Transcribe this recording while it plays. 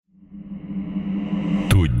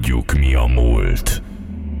múlt.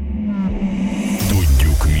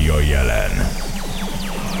 Tudjuk, mi a jelen.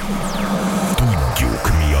 Tudjuk,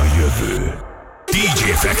 mi a jövő. DJ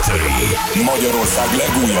Factory, Magyarország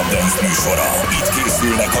legújabb dance műsora. Itt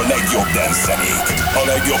készülnek a legjobb dance zenék, a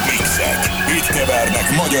legjobb mixek. Itt kevernek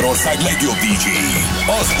Magyarország legjobb DJ-i.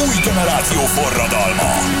 Az új generáció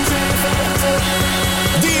forradalma.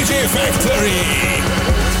 DJ Factory.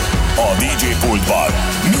 A DJ pultban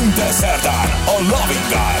minden szerdán a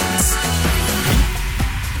Loving Arms.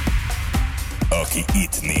 Aki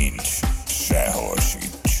itt nincs, sehol sincs.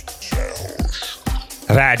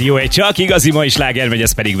 Rádió egy csak igazi mai sláger megy,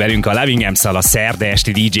 ez pedig velünk a Loving Arms-szal a szerda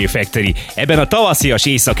esti DJ Factory. Ebben a tavaszias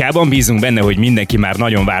éjszakában bízunk benne, hogy mindenki már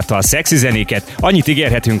nagyon várta a szexi zenéket. Annyit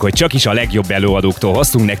ígérhetünk, hogy csak is a legjobb előadóktól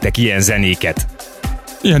hoztunk nektek ilyen zenéket.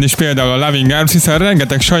 Ilyen is például a Loving Arms, hiszen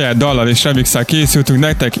rengeteg saját dallal és remixel készültünk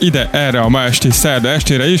nektek ide erre a ma esti szerda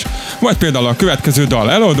estére is, vagy például a következő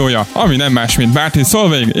dal előadója, ami nem más, mint Martin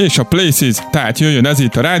Solveig és a Places, tehát jöjjön ez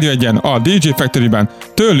itt a Rádió 1-en, a DJ Factoryben,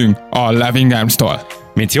 tőlünk a Loving Arms-tól.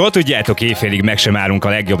 Mint jól tudjátok, éjfélig meg sem állunk a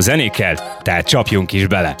legjobb zenékkel, tehát csapjunk is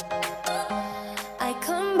bele. I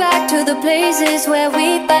come back to the places where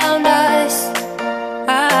we found us.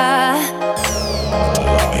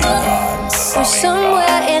 We're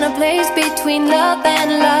somewhere in a place between love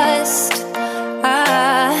and lust.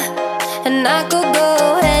 And I could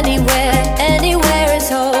go anywhere, anywhere is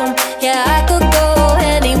home. Yeah, I could go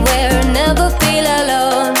anywhere, never feel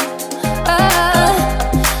alone.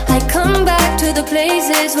 I come back to the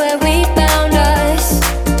places where we found us.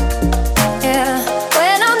 Yeah,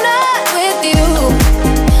 when I'm not with you,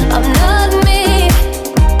 I'm not me.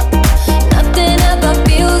 Nothing ever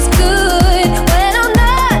feels good when I'm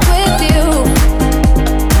not with you.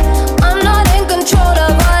 I'm not in control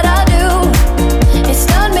of what I do. It's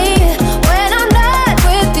not me when I'm not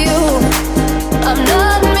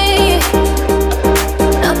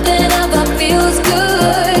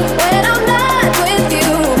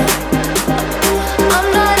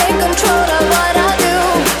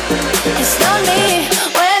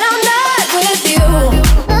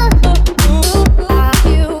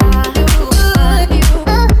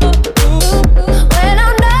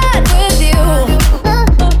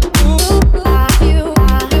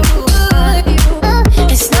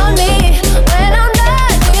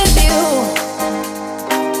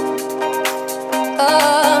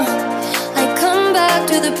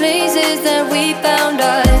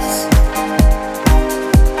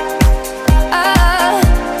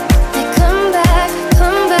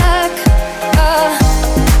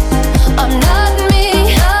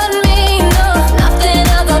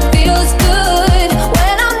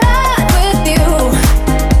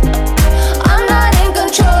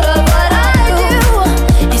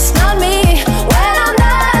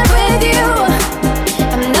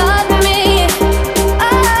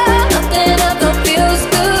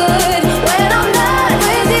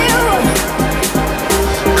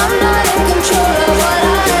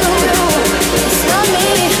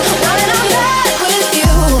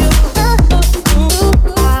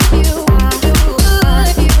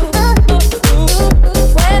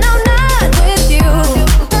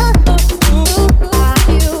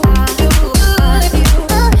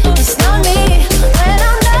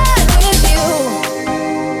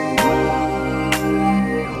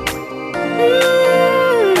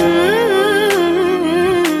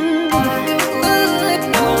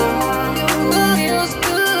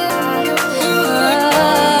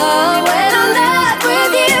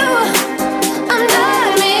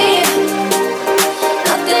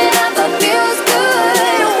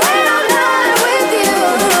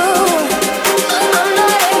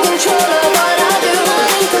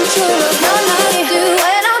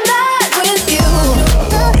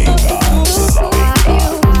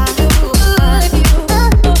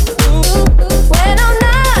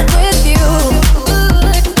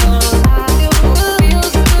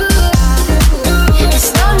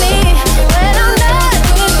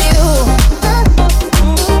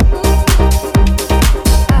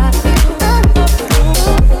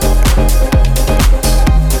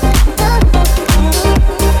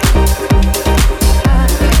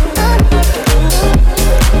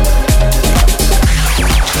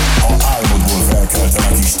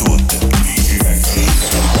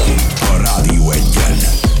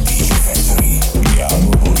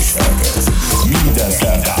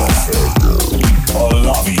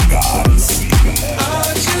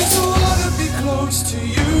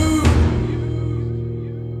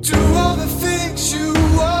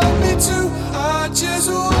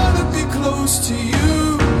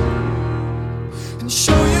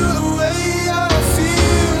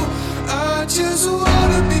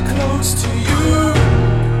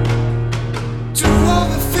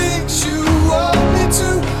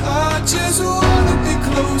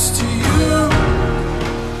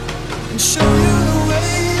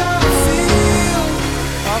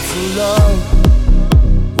for love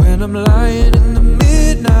when I'm lying in the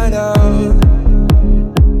midnight hour,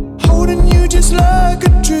 holding you just like a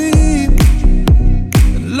dream.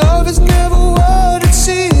 And love is never what it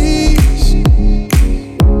seems.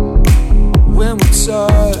 When we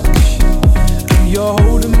touch and you're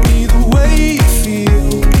holding me the way you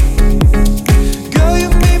feel, girl, you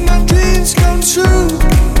made my dreams come true.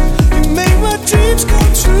 You made my dreams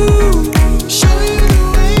come true. Show you the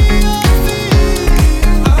way I feel.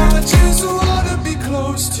 I just wanna be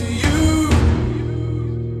close to you.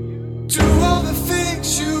 Do all the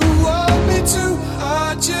things you want me to.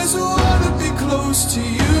 I just wanna be close to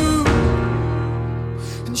you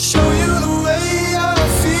and show you the way I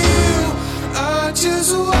feel. I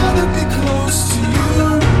just wanna be close to you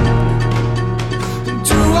and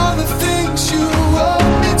do all the things you want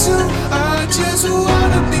me to. I just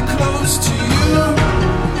wanna be close to you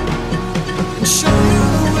and show you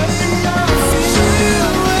the way I feel,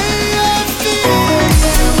 the way I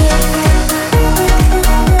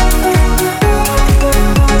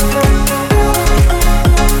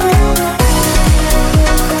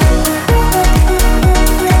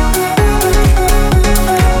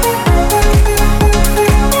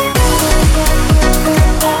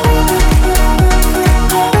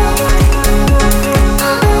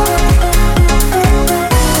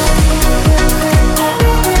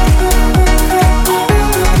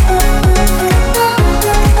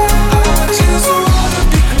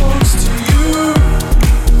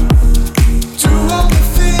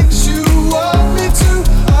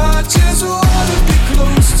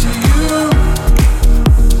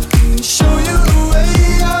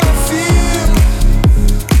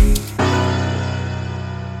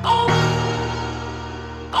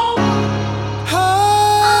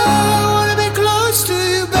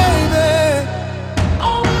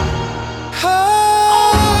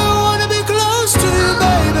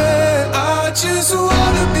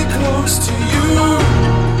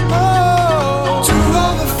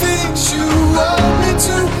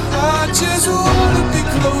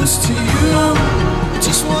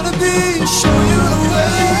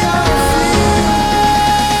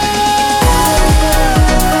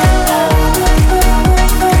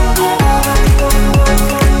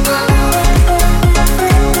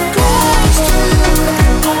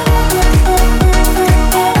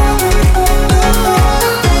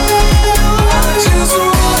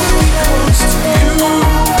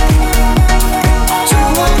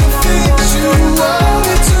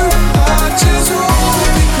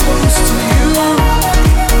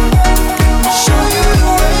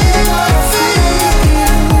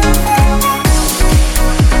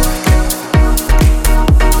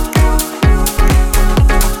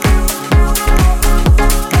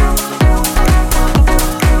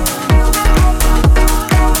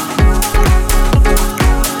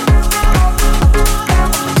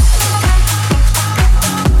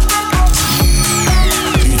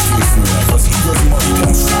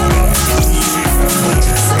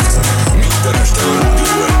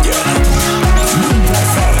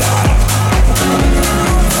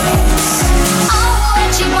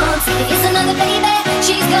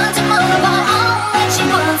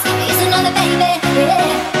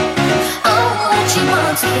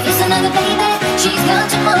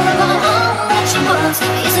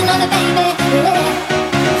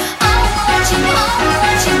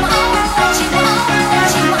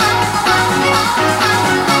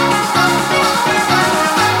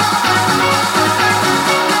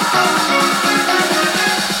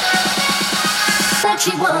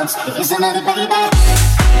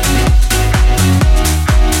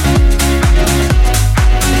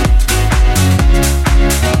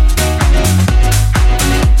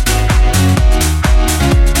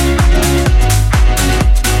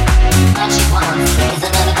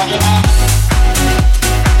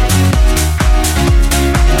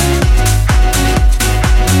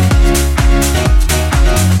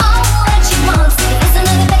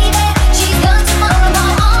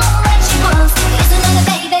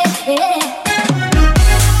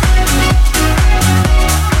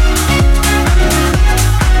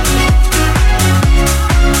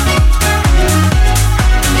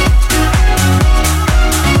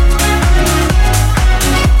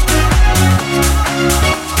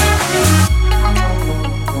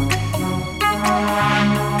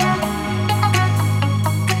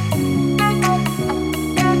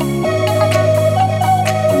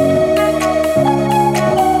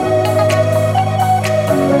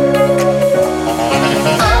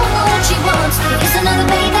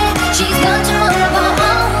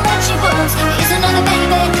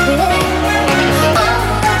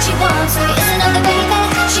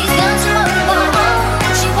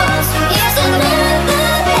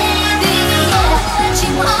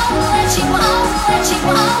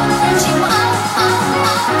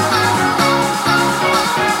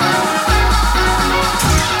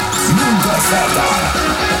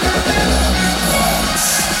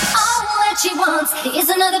wants is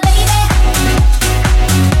another baby.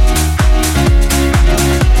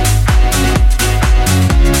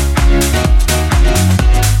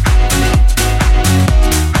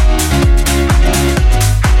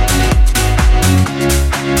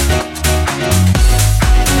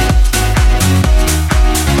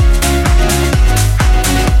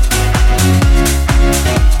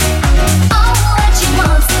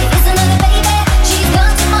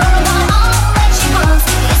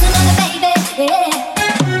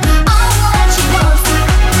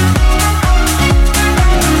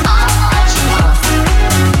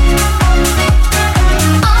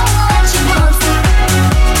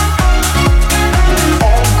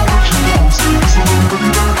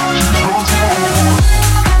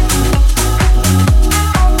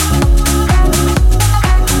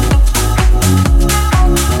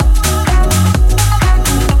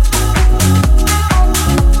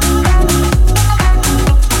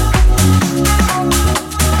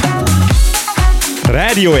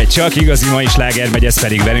 Rádió egy csak igazi mai sláger megy, ez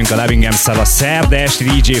pedig velünk a Loving Amps-szel a szerda esti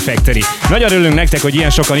DJ Factory. Nagyon örülünk nektek, hogy ilyen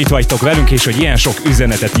sokan itt vagytok velünk, és hogy ilyen sok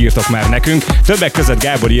üzenetet írtok már nekünk. Többek között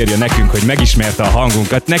Gábor írja nekünk, hogy megismerte a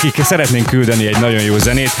hangunkat. Nekik szeretnénk küldeni egy nagyon jó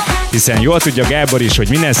zenét, hiszen jól tudja Gábor is, hogy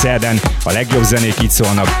minden szerdán a legjobb zenék itt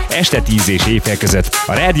szólnak este 10 és éjfél között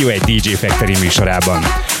a Rádió egy DJ Factory műsorában.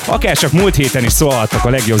 Akárcsak múlt héten is szólhattak a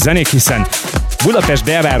legjobb zenék, hiszen Budapest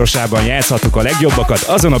belvárosában játszhattuk a legjobbakat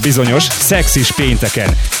azon a bizonyos szexis pénteken.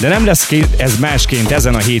 De nem lesz ez másként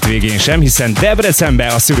ezen a hétvégén sem, hiszen Debrecenbe,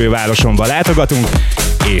 a szülővárosomba látogatunk,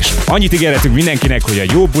 és annyit ígéretünk mindenkinek, hogy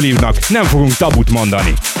a jó bulinak nem fogunk tabut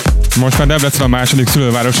mondani. Most már Debrecen a második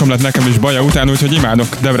szülővárosom lett nekem is Baja után, úgyhogy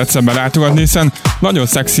imádok Debrecenbe látogatni, hiszen nagyon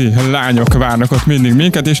szexi lányok várnak ott mindig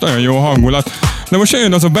minket, és nagyon jó hangulat. De most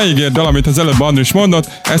jön az a beígért dal, amit az előbb Andris mondott,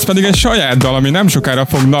 ez pedig egy saját dal, ami nem sokára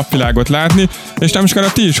fog napvilágot látni, és nem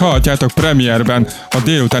sokára ti is hallhatjátok premierben, a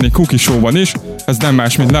délutáni Cookie Show-ban is. Ez nem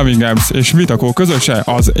más, mint Loving Amps és Vitakó közöse,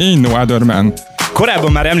 az Ain't No Other Man.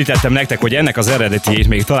 Korábban már említettem nektek, hogy ennek az eredetiét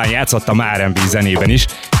még talán játszottam R&B zenében is,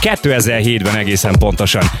 2007-ben egészen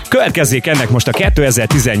pontosan. Következzék ennek most a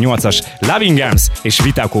 2018-as Loving Amps és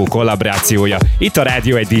Vitakó kollaborációja itt a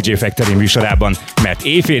Rádió egy DJ Factory műsorában, mert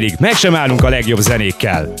éjfélig meg sem állunk a legjobb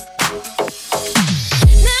zenékkel.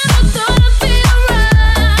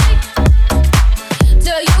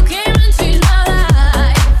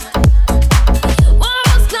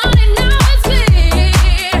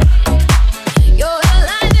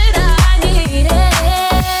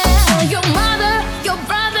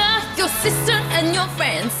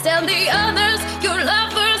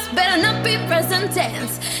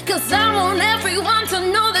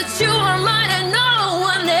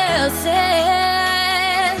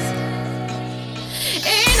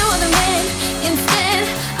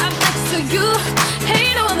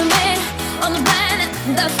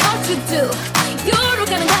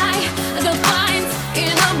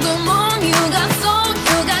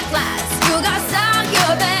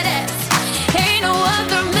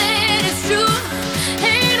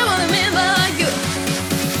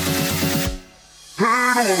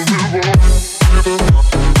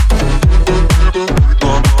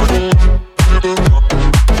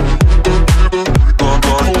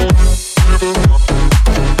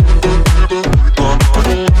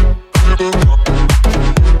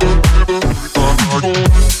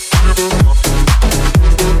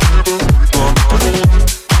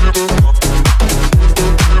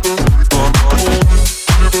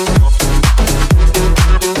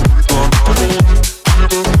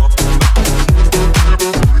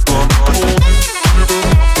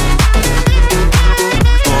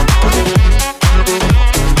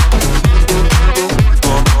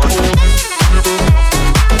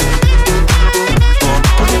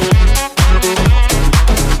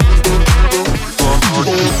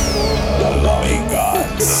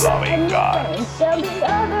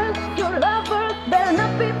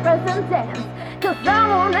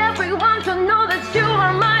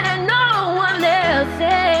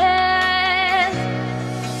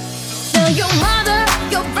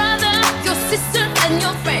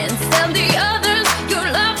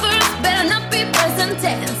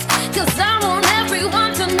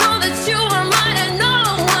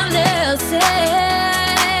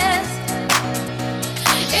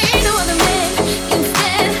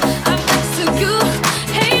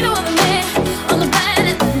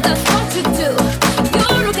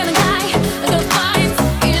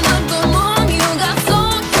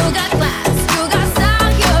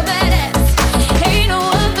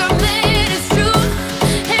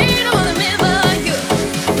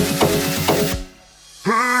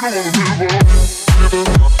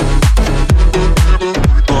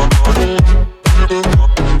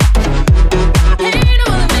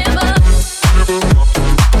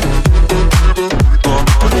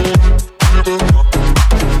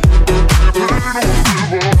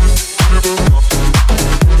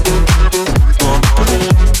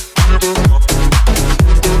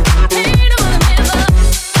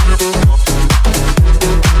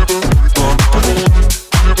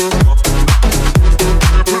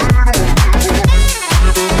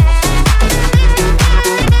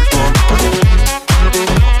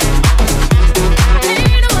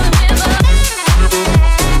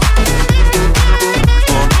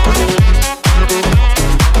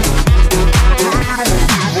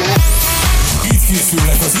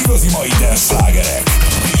 készülnek az igazi mai dance slágerek.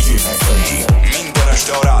 DJ Factory. Minden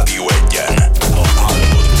este a Rádió 1-en. Ha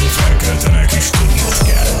álmodból felkeltenek és tudnod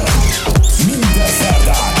kell. Minden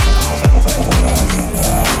szerdán.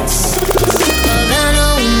 Havana,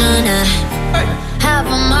 na-na. Half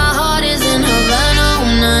of my heart is in Havana,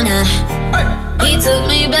 na-na. He took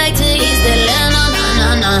me back to East Atlanta,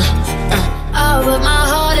 na-na-na. Oh, but my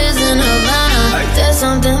heart is in Havana. There's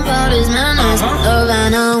something about his manners, Havana,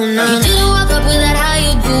 na-na. He didn't walk up with that how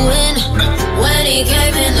you doing when he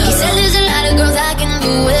came in the room. He said there's a lot of girls I can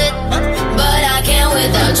do it, but I can't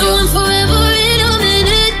without you. I'm forever in a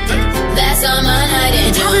minute. That's on my night.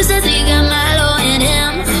 And Travis says he got Milo in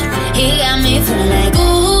him. He got me feeling like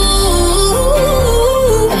ooh.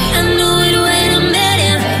 I knew it when I met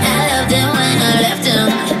him. I loved him when I left him.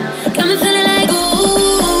 Got me feeling like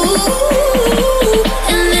ooh.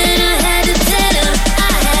 And then I had to tell him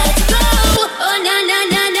I had to go. Oh na na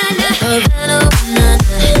na na na. Havana, na na.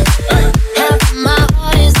 Half of my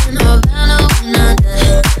heart is in Havana,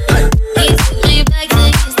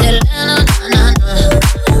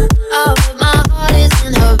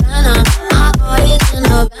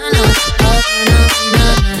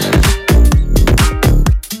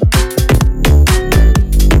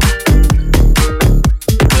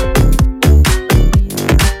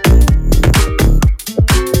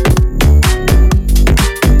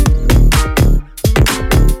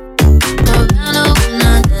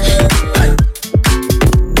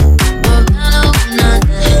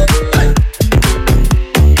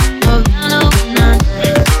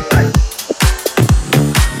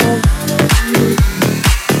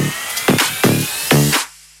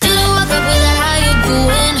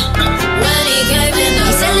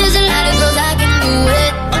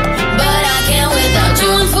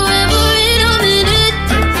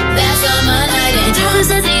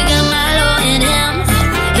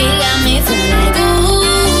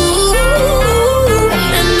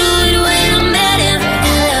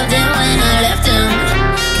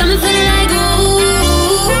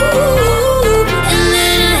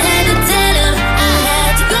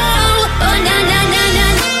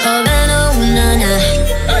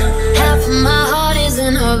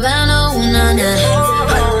 na na.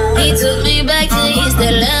 He took me back to East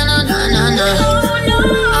Atlanta, na na na.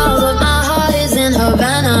 Oh, but my heart is in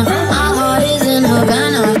Havana. My heart is in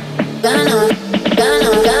Havana, Havana, na na.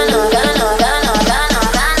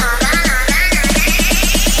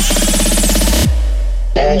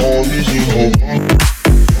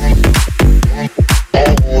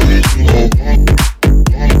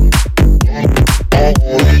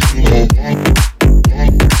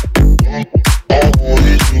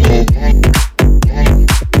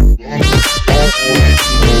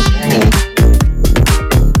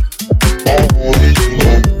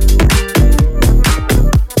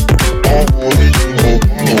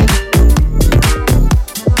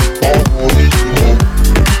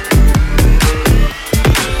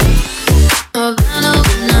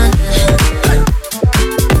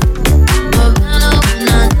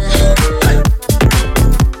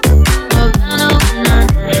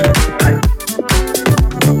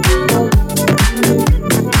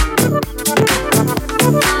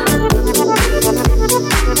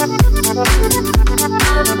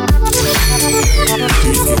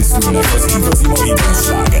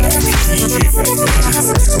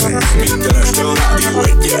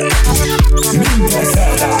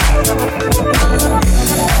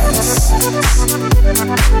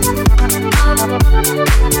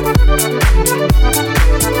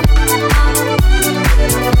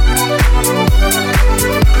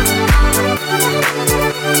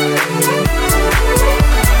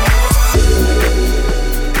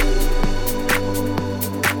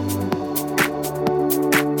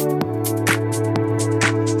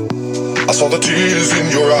 I saw the tears in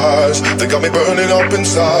your eyes, they got me burning up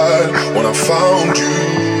inside when I found you.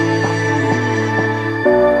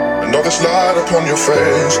 And all this light upon your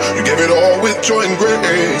face, you gave it all with joy and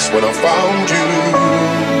grace when I found you.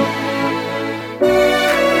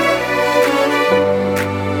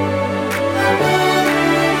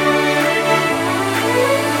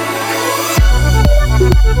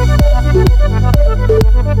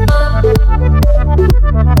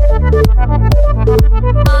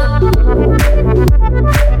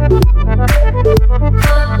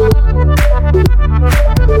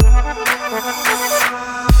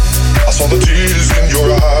 I saw the tears in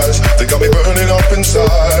your eyes, they got me burning up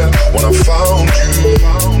inside when I found you.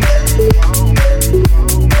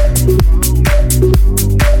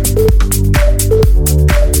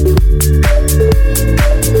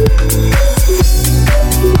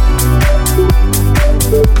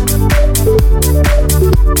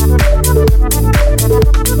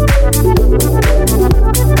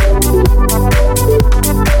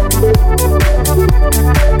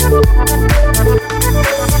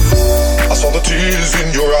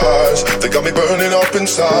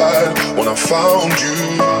 found you.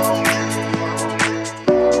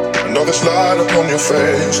 Another slide upon your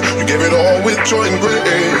face. You gave it all with joy and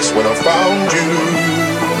grace when I found you.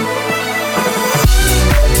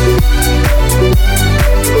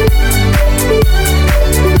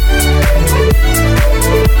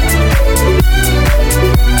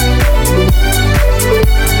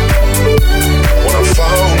 When I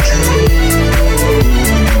found you.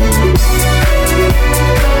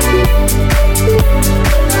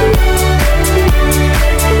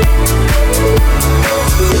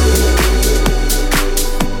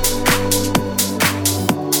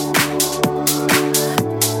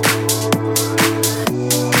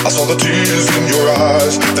 I saw the tears in your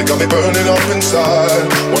eyes, they got me burning up inside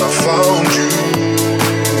when I found you.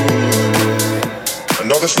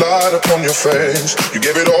 Another slide upon your face, you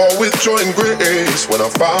gave it all with joy and grace when I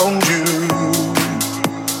found you.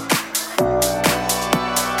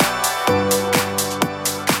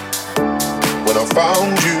 When I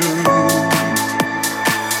found you.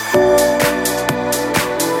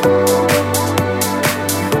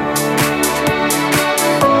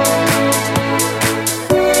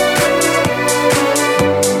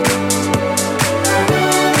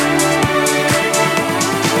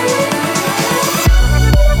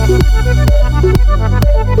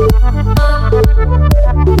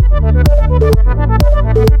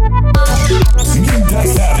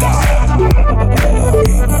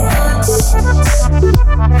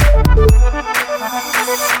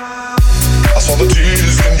 I saw the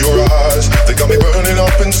tears in your eyes, they got me burning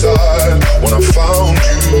up inside when I found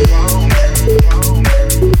you.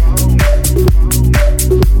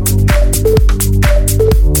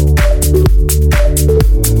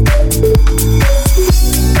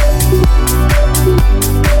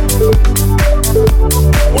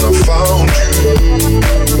 When I found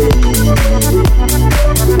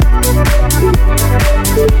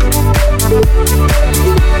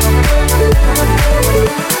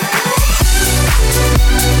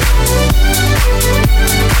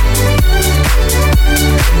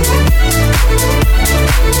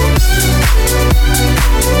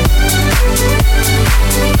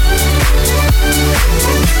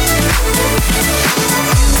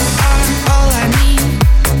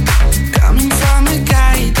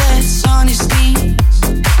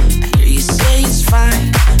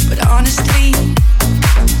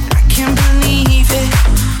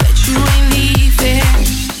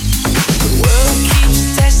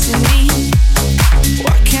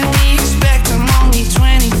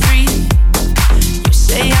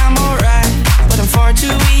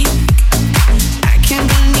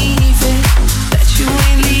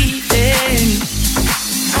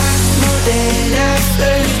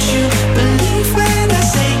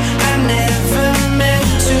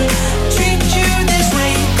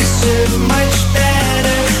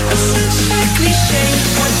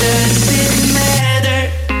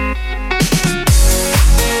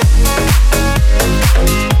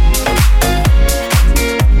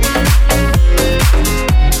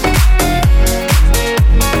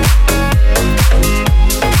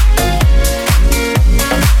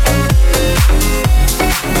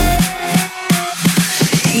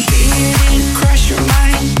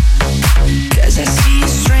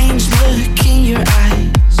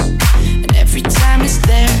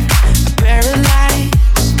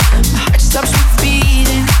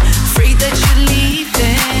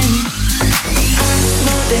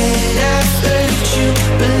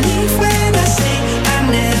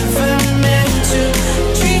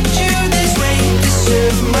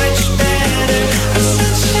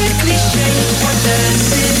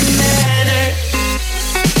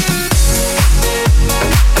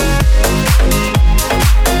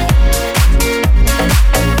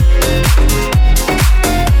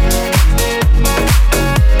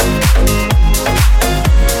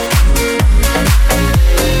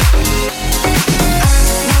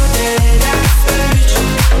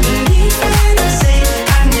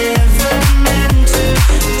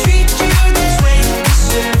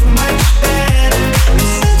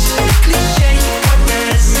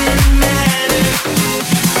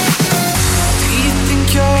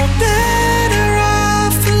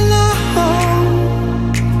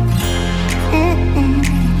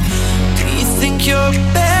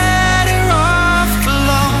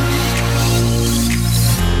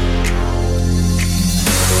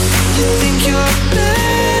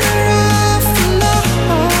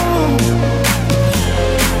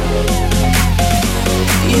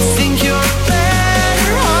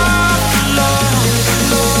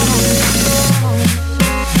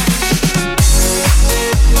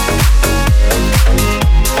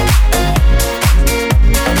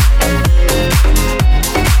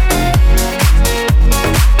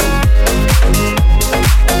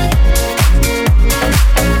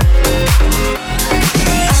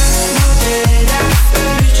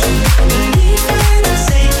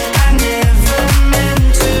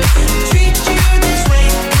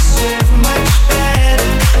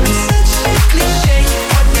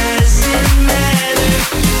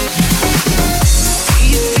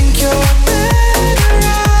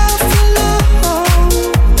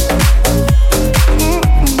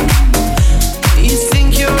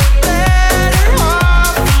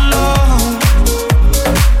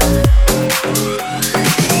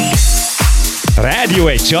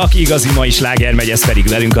Rádió egy csak igazi mai sláger megy, ez pedig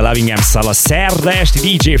velünk a Loving Amps-szal a szerda esti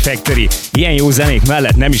DJ Factory. Ilyen jó zenék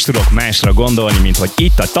mellett nem is tudok másra gondolni, mint hogy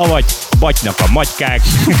itt a tavagy, batynak a magykák.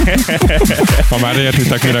 Ha már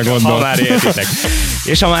értitek, mire gondol. Ha már értitek.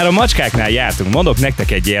 És ha már a macskáknál jártunk, mondok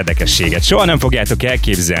nektek egy érdekességet. Soha nem fogjátok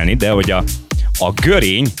elképzelni, de hogy a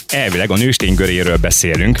görény, elvileg a nőstény göréről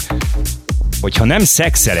beszélünk, hogyha nem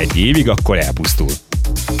szexel egy évig, akkor elpusztul.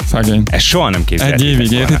 Szegény. Ezt soha nem képzeltétek. Egy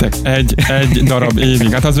évig, értitek? Egy darab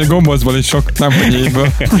évig. Hát az még gombócból is sok, nem hogy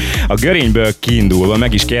évből. A görényből kiindulva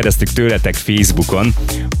meg is kérdeztük tőletek Facebookon,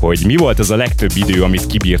 hogy mi volt az a legtöbb idő, amit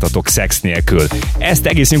kibírtatok szex nélkül. Ezt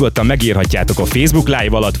egész nyugodtan megírhatjátok a Facebook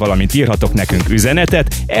Live alatt, valamint írhatok nekünk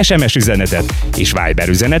üzenetet, SMS üzenetet és Viber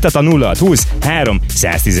üzenetet a 0620 3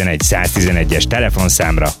 111 111-es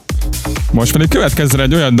telefonszámra. Most pedig következzen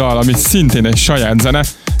egy olyan dal, ami szintén egy saját zene,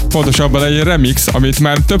 pontosabban egy remix, amit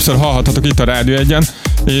már többször hallhathatok itt a Rádió Egyen,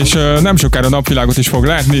 és nem sokára napvilágot is fog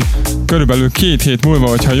látni, körülbelül 2 hét múlva,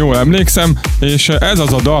 hogyha jól emlékszem, és ez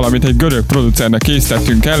az a dal, amit egy görög producernek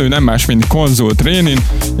készítettünk elő, nem más, mint Consult Rénin,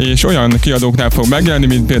 és olyan kiadóknál fog megjelenni,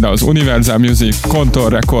 mint például az Universal Music,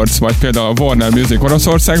 Contour Records, vagy például a Warner Music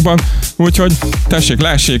Oroszországban, úgyhogy tessék,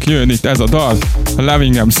 lássék, jön itt ez a dal, a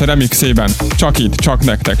Loving Amps remixében, csak itt, csak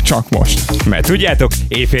nektek, csak most. Mert tudjátok,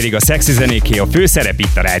 éjfélig a szexi zenéké a főszerep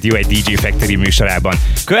itt a Rádió egy DJ Factory műsorában.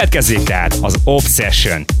 Következzék tehát az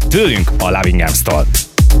Obsession, tőlünk a Loving Amps-tól.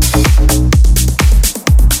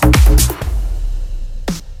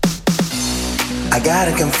 I got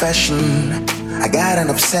a confession, I got an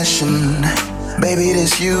obsession. Baby, it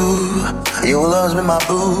is you, your love's been my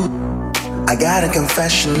boo. I got a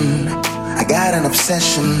confession, I got an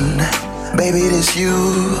obsession. Baby, it is you,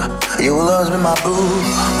 your love's been my boo.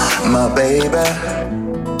 My baby,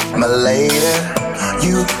 my lady,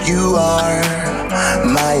 you are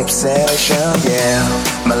my obsession, yeah.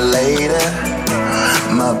 My lady,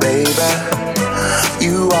 my baby,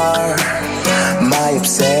 you are my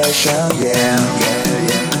obsession, yeah, yeah,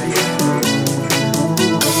 yeah.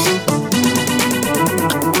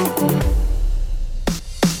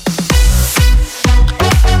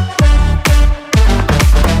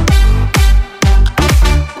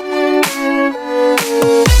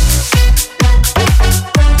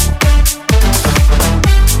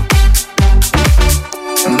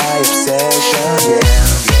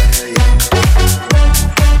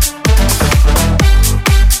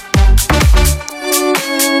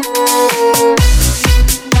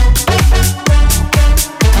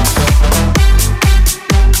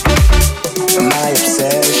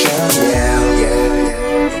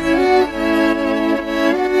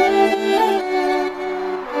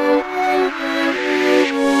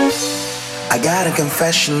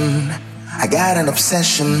 I got an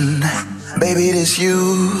obsession. Baby, it is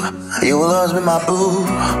you. Your love's been my boo.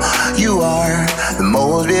 You are the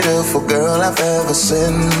most beautiful girl I've ever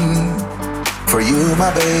seen. For you,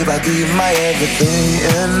 my babe, I give my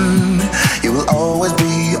everything. You will always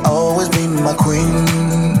be my queen.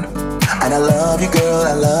 And I love you, girl,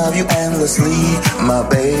 I love you endlessly. My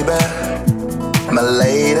baby, my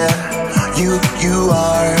lady, you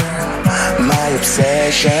are my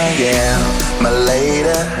obsession, yeah. My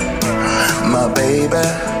lady, my baby,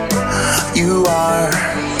 you are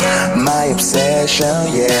my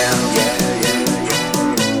obsession, yeah, yeah, yeah.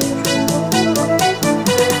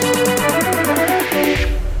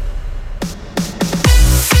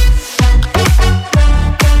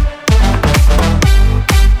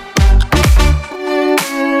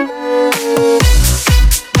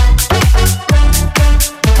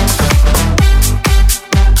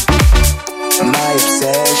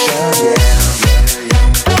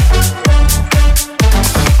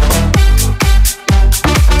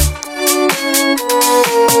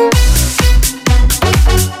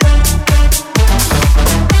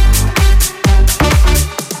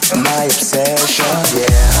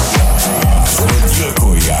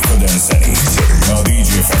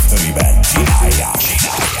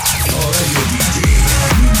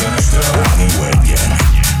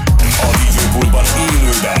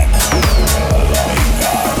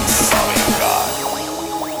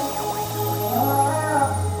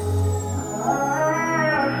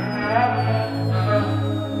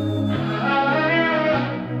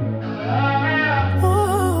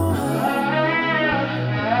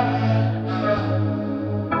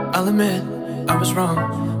 I'll admit I was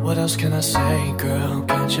wrong. What else can I say, girl?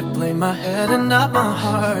 Can't you blame my head and not my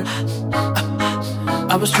heart?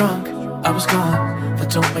 I was drunk, I was gone.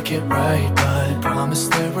 That don't make it right, but I promise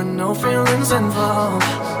there were no feelings involved.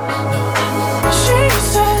 No. She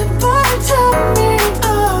said, boy, tell me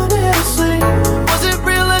honestly, was it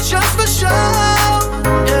real or just for show?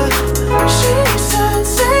 Yeah. She said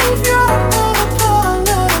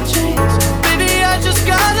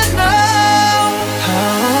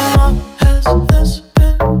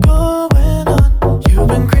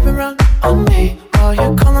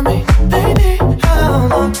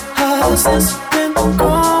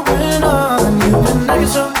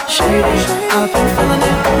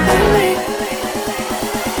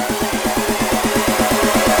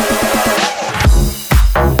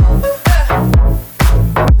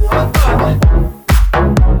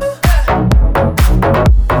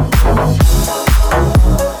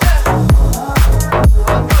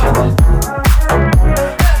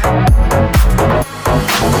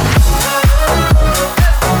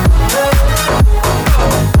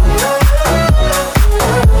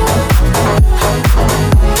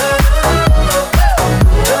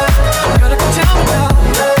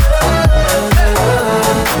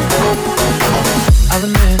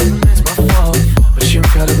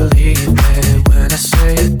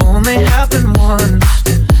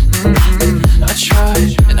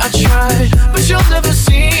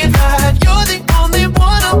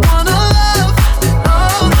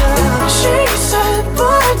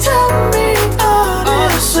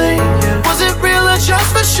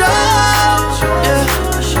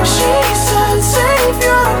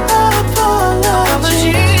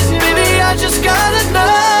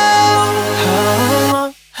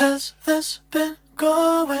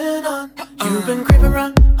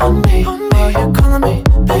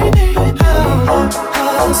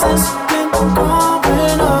has this been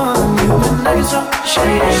going on? You've been acting so shady.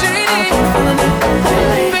 I've been feeling it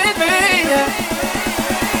lately, baby, yeah.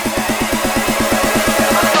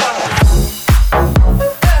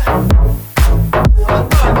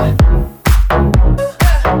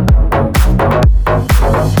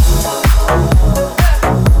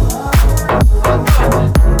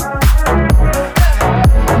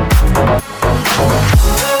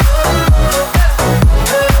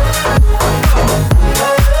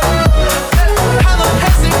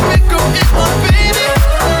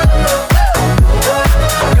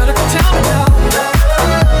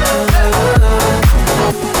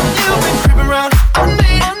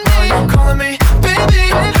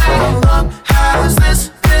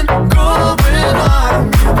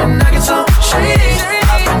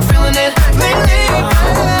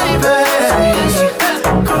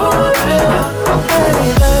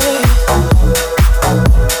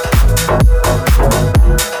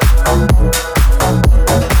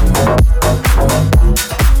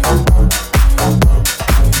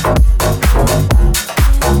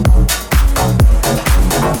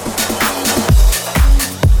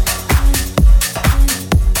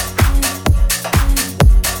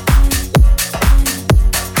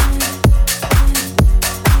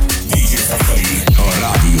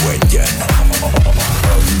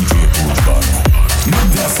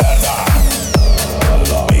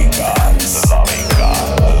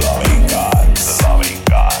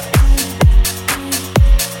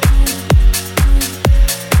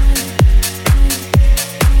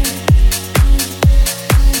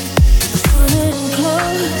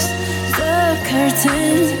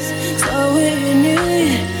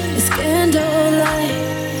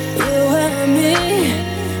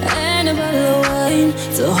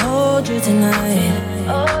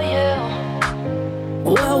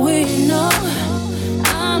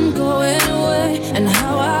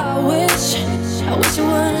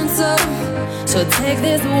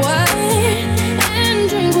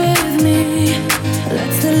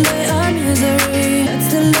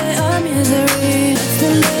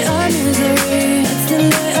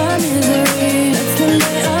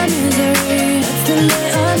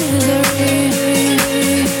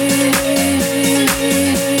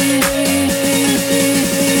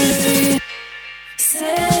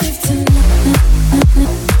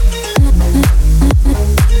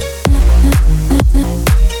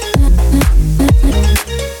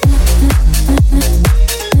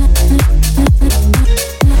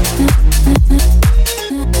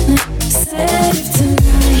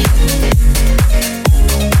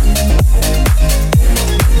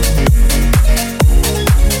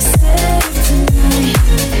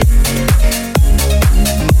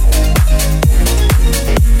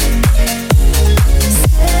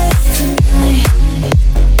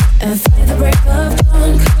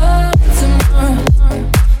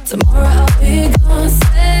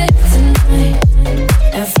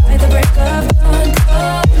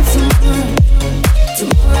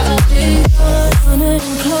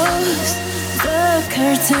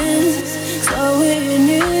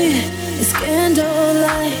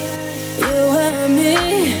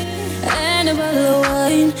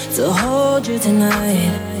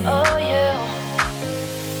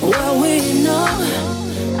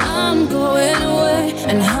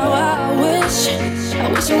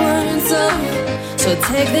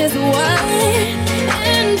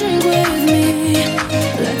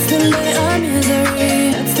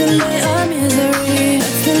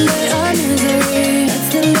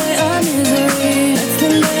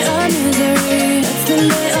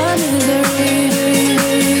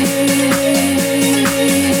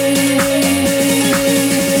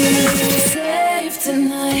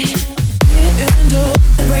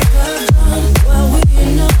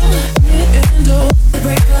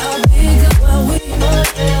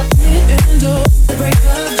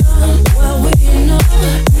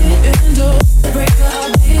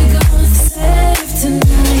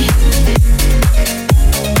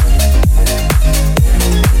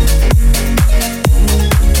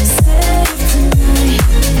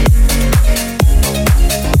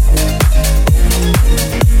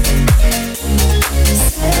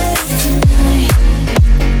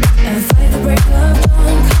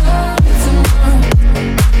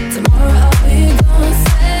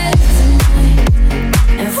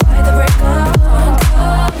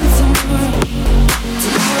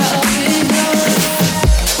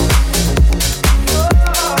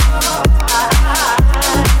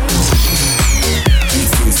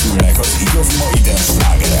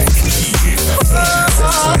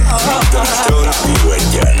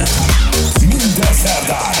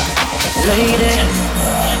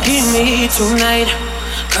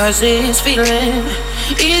 'cause this feeling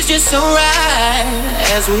is just so right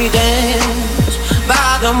as we dance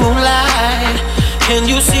by the moonlight. Can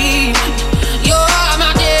you see you're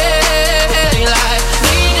my daylight?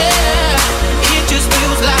 Lady, it just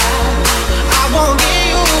feels like I won't get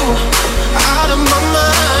you out of my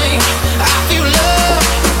mind. I feel love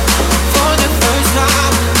for the first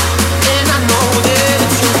time, and I know that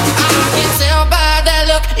it's true. I can tell by that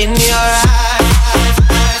look in your eyes.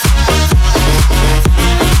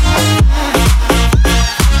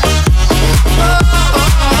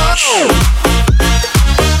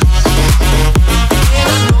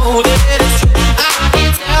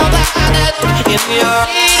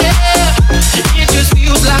 It just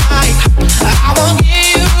feels like I won't get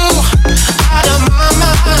you out of my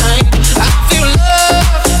mind. I feel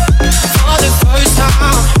love for the first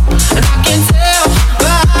time, and I can tell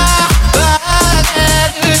by that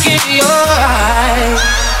look in your eyes.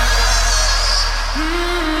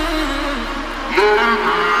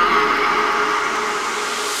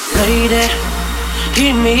 Lady,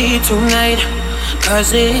 give me tonight, 'cause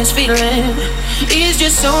this feeling is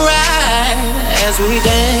just so right as we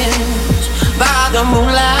dance by the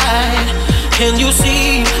moonlight. Can you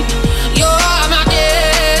see you're my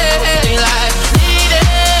daylight? Lady,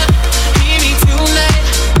 give me tonight,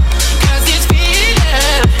 'cause this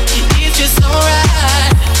feeling is just so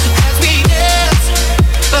right as we dance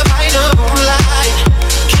by the moonlight.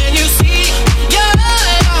 Can you see you're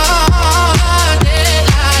my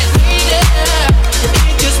daylight? Lady,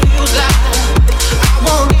 it just feels like I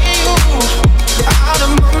won't get you out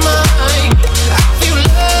of my mind. I feel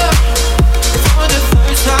love for the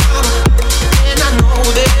first time, and I know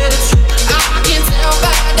that it's true. I can tell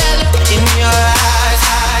by that look in your eyes.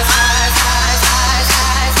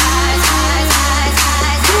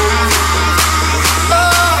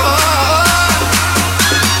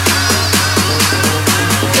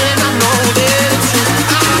 And I know that it's true.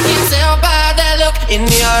 I can tell by that look in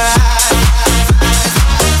your eyes.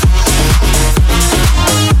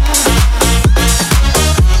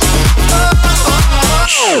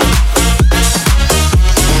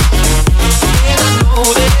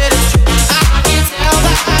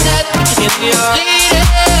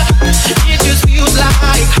 It just feels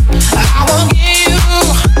like I won't get you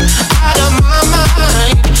out of my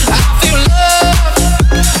mind. I feel love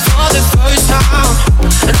for the first time,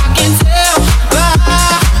 and I can tell by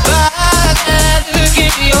that look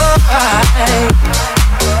in your eyes.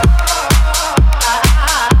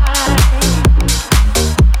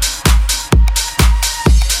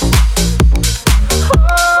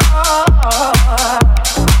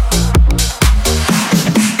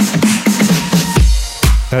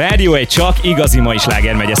 Rádió egy csak igazi mai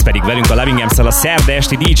sláger megy, ez pedig velünk a Loving Amstel, a szerda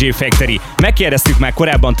esti DJ Factory. Megkérdeztük már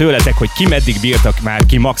korábban tőletek, hogy ki meddig bírtak már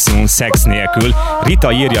ki maximum szex nélkül.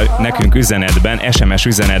 Rita írja nekünk üzenetben, SMS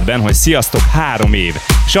üzenetben, hogy sziasztok, 3 év.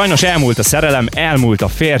 Sajnos elmúlt a szerelem, elmúlt a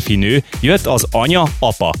férfinő, jött az anya,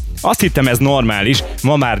 apa. Azt hittem, ez normális,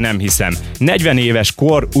 ma már nem hiszem. 40 éves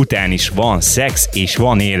kor után is van szex és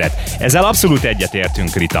van élet. Ezzel abszolút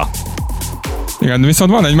egyetértünk, Rita. Igen,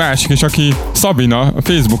 viszont van egy másik is, aki Szabina a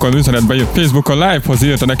Facebookon üzenetbe írt, Facebookon live-hoz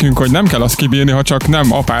írta nekünk, hogy nem kell azt kibírni, ha csak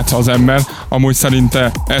nem apáca az ember. Amúgy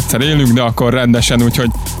szerinte egyszer élünk, de akkor rendesen, úgyhogy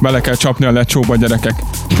bele kell csapni a lecsóba, gyerekek.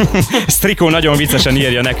 Strikó nagyon viccesen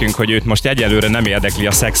írja nekünk, hogy őt most egyelőre nem érdekli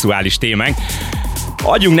a szexuális témánk.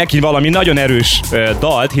 Adjunk neki valami nagyon erős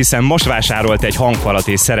dalt, hiszen most vásárolt egy hangfalat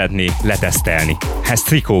és szeretné letesztelni. Ez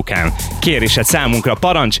Trikókán. Kérésed számunkra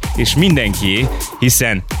parancs, és mindenkié,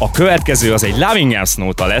 hiszen a következő az egy Loving Amstel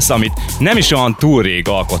nóta lesz, amit nem is olyan túl rég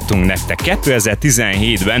alkottunk nektek.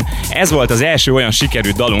 2017-ben ez volt az első olyan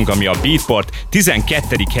sikerű dalunk, ami a Beatport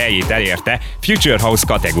 12. helyét elérte Future House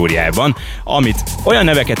kategóriában, amit olyan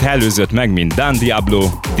neveket hellőzött meg, mint Don Diablo,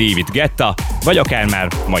 David Guetta, vagy akár már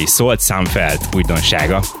ma is szólt Sam Feld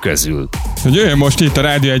újdonsága közül. Hogy jöjjön most itt a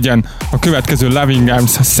Rádió Egyen a következő Loving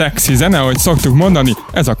Amstel szexi zene, ahogy szoktuk mondani,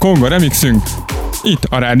 ez a Kongo remixünk. Itt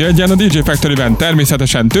a Rádió Egyen, a DJ Factoryben,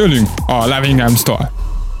 természetesen tőlünk a Loving Amstel.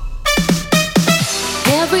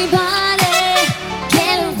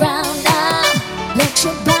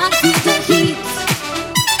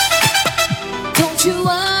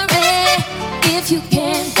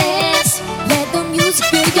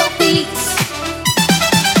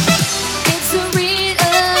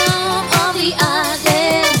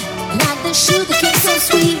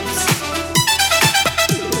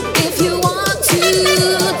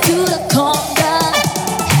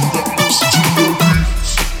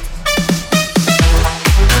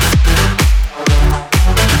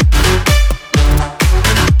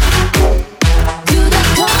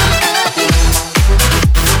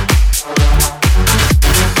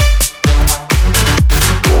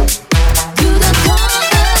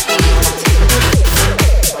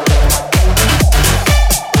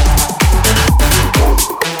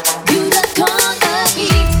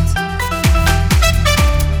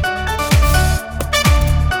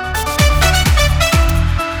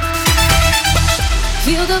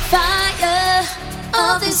 the fire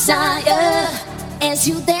of desire as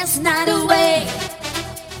you dance the night away.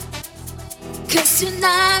 'Cause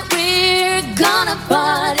tonight we're gonna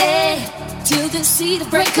party till the see the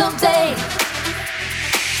break of day.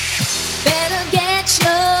 Better get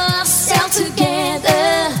yourself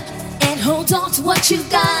together and hold on to what you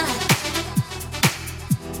got.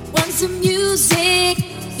 Once the music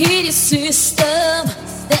hit your system,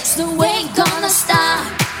 that's the way it's gonna start.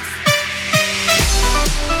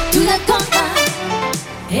 Do the conga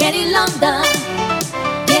any longer,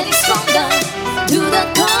 getting stronger. Do the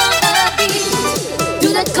conga beat, do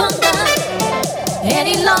the conga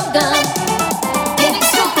any longer, getting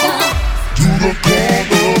stronger. Do the conga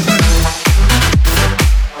beat.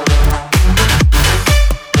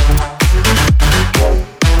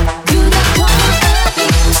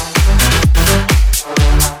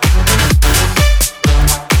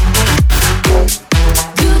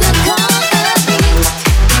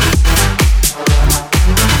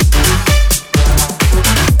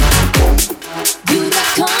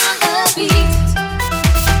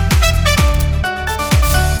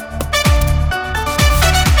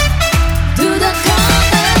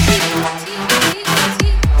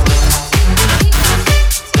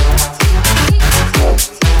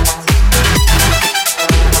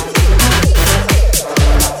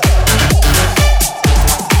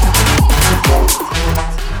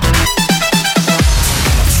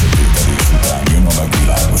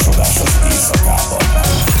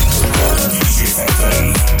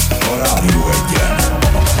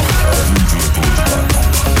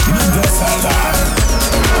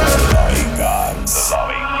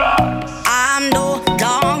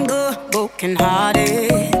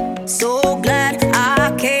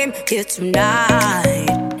 Tonight,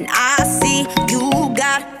 and I see you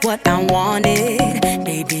got what I wanted.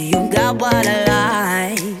 Baby, you got what I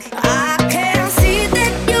like. I can see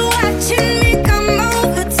that you're watching me. Come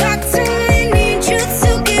over, talk to me. Need you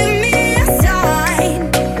to give me a sign.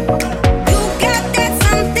 You got that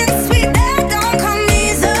something sweet that don't come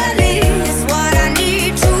easily. It's what I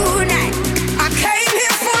need tonight. I came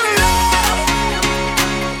here for love,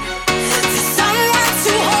 for someone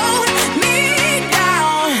to hold me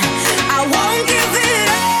down. I won't give it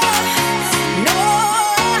up, no.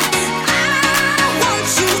 I want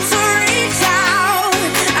you to reach out.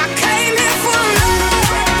 I came here for love.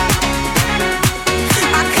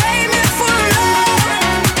 I came here for love.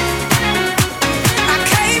 I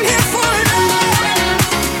came here for love.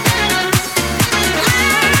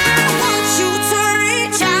 I want you to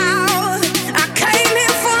reach out. I came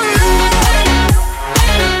here for love.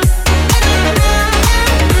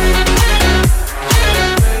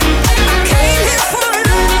 I came here for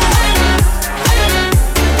love.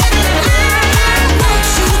 I want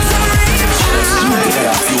you to reach out.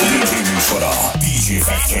 Interakció DJ műsora, DJ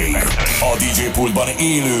Factory. A DJ pultban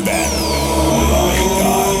élőben.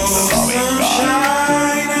 Lavingard,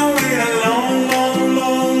 Sunshine, I wait a long, long,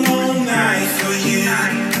 long, long night for you.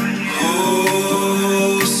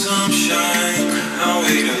 Oh, sunshine, I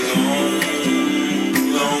wait a long,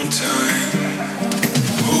 long time.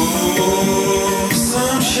 Oh,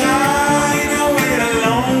 sunshine, I wait a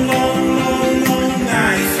long, long, long, long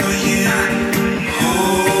night for you.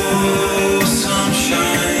 Oh,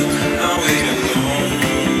 sunshine, I wait a long,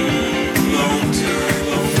 long time.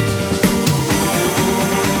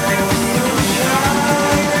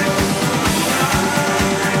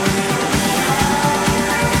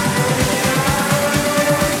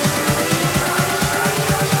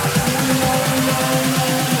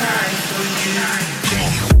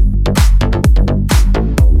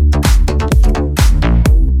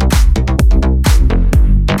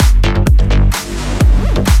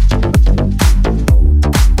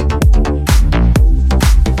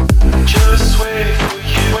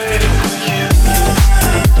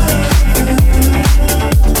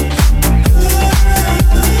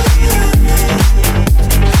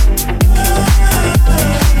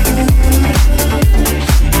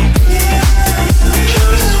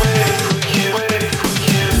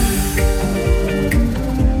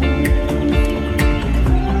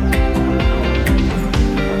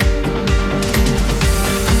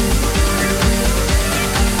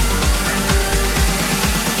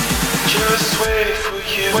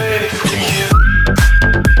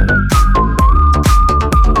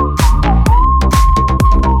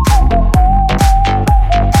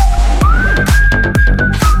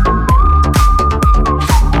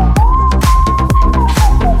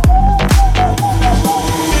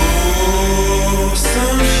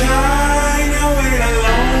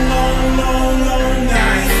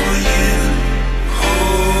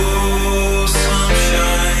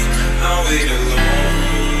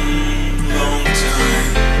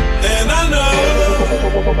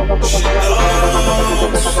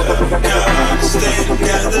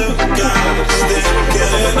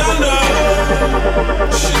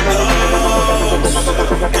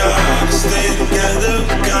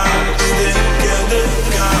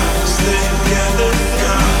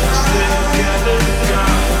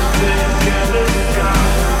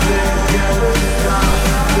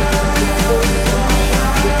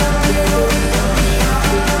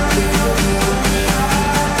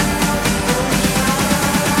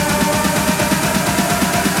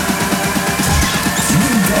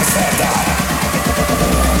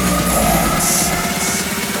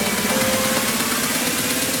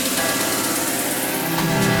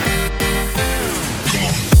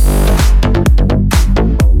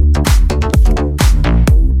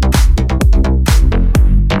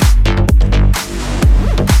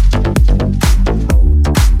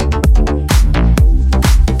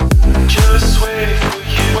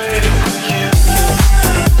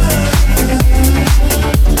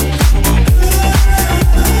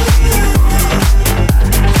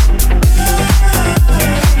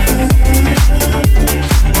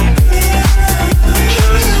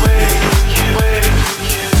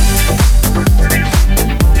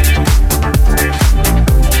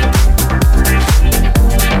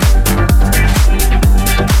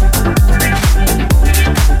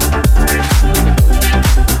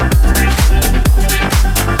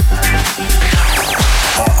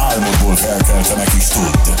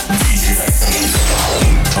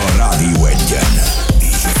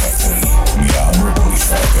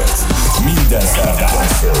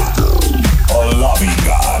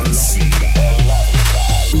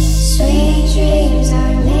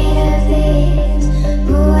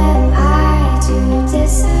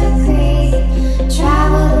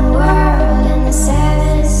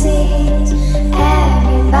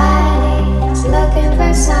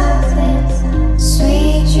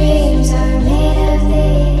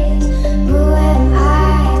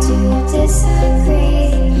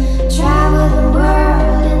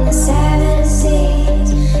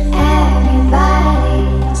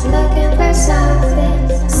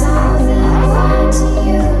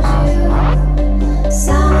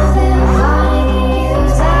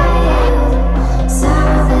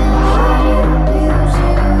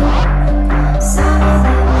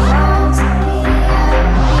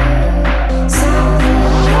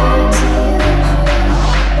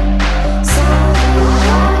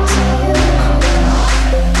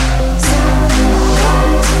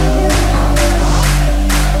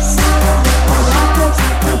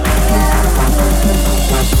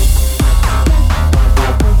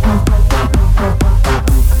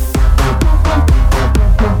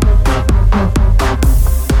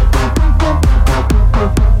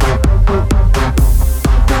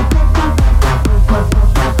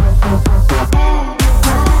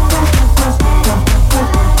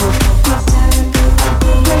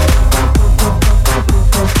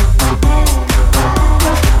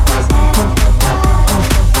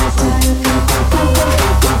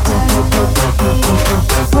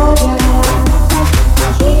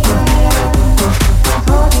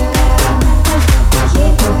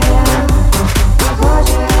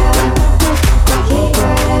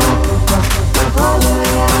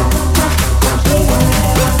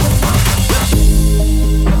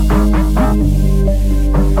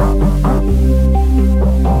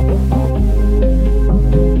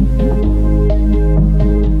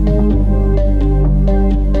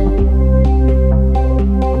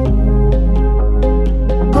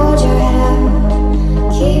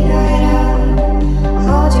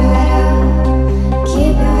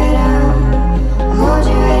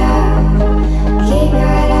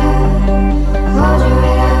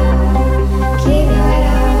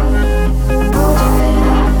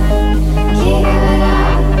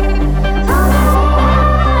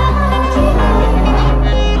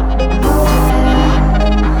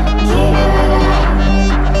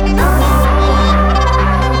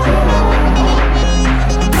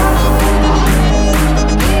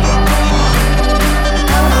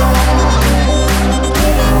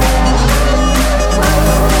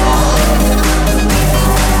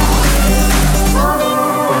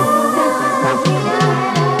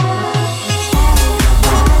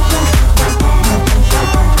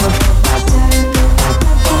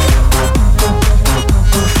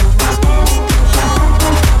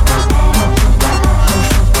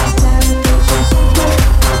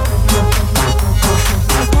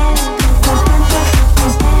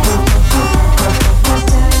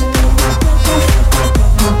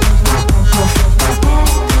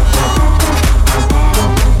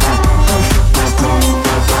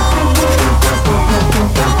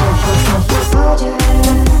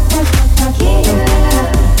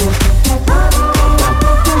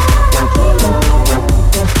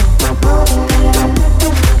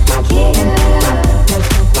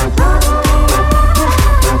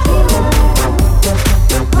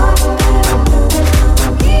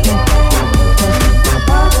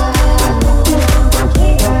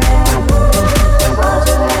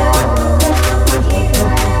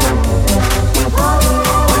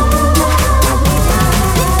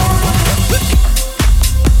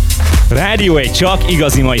 Rádió egy csak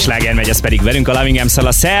igazi mai sláger megy, ez pedig velünk a Loving Amstel,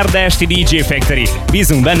 a szerda esti DJ Factory.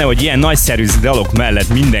 Bízunk benne, hogy ilyen nagyszerű dalok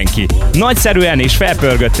mellett mindenki nagyszerűen és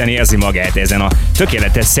felpörgötten érzi magát ezen a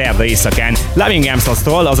tökéletes szerda éjszakán. Loving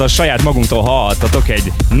Amstel-tól, azaz saját magunktól hallhattatok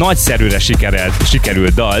egy nagyszerűre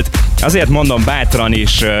sikerült dalt. Azért mondom bátran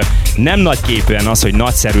és nem nagyképűen az, hogy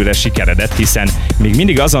nagyszerűre sikeredett, hiszen még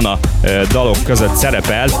mindig azon a dalok között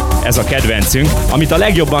szerepel ez a kedvencünk, amit a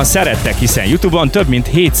legjobban szerettek, hiszen YouTube-on több mint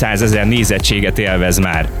 700 000 nézettséget élvez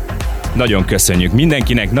már. Nagyon köszönjük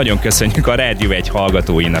mindenkinek, nagyon köszönjük a Rádió egy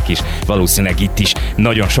hallgatóinak is. Valószínűleg itt is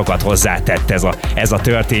nagyon sokat hozzátett ez a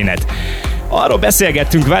történet. Arról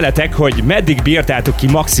beszélgettünk veletek, hogy meddig bírtátok ki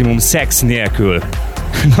maximum szex nélkül.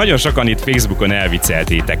 Nagyon sokan itt Facebookon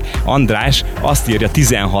elvicceltétek. András azt írja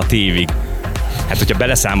 16 évig. Hát, hogyha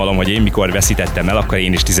beleszámolom, hogy én mikor veszítettem el, akkor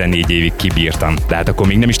én is 14 évig kibírtam. Tehát akkor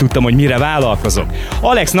még nem is tudtam, hogy mire vállalkozok.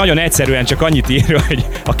 Alex nagyon egyszerűen csak annyit ír, hogy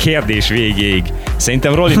a kérdés végéig.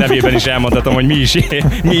 Szerintem Roli nevében is elmondhatom, hogy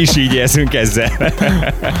mi is így érzünk ezzel.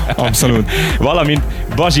 Abszolút. Valamint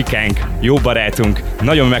Bazsikánk, jó barátunk,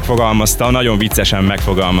 nagyon megfogalmazta, nagyon viccesen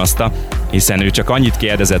megfogalmazta, hiszen ő csak annyit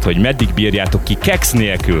kérdezett, hogy meddig bírjátok ki keksz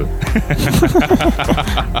nélkül.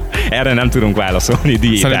 Erre nem tudunk válaszolni,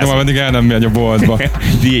 diétázunk. Szerintem addig el nem megy a boltba.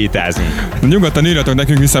 Diétázunk. Nyugodtan írjatok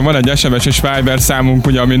nekünk, hiszen van egy SMS és Viber számunk,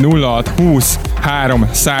 ugye, ami 0620 3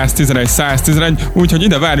 111 111, úgyhogy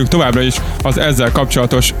ide várjuk továbbra is az ezzel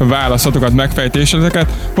kapcsolatos válaszatokat,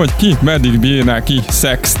 megfejtéseteket, hogy ki meddig bírná ki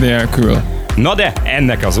szex nélkül. Na de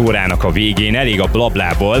ennek az órának a végén elég a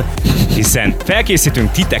blablából, hiszen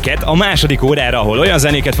felkészítünk titeket a második órára, ahol olyan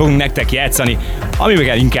zenéket fogunk nektek játszani,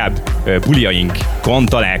 amivel inkább buliainkon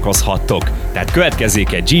találkozhattok. Tehát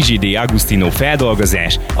következzék egy Gigi D'Agostino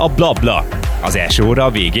feldolgozás, a blabla. Az első óra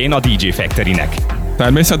a végén a DJ Factorynek.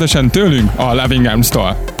 Természetesen tőlünk a Loving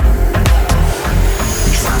Amstel.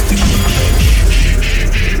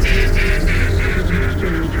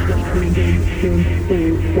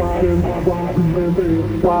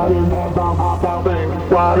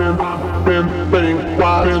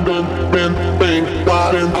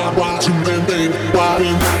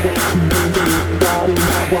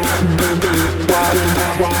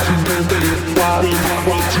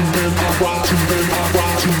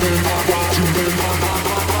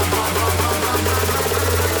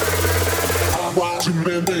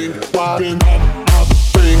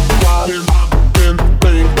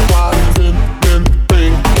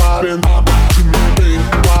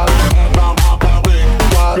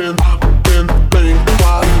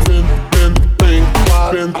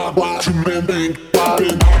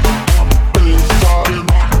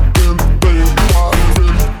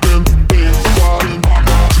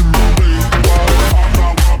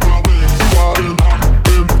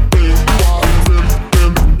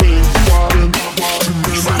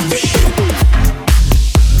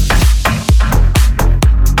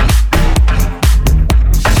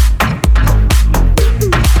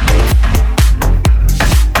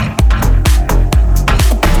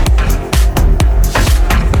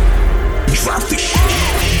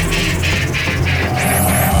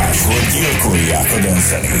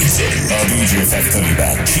 A DJ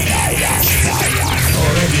Factoryben csinálják. A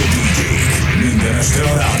reggae DJ minden este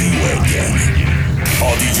a Rádió 1-en.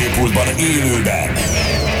 A DJ pultban élőben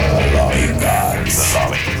Loving Amstel.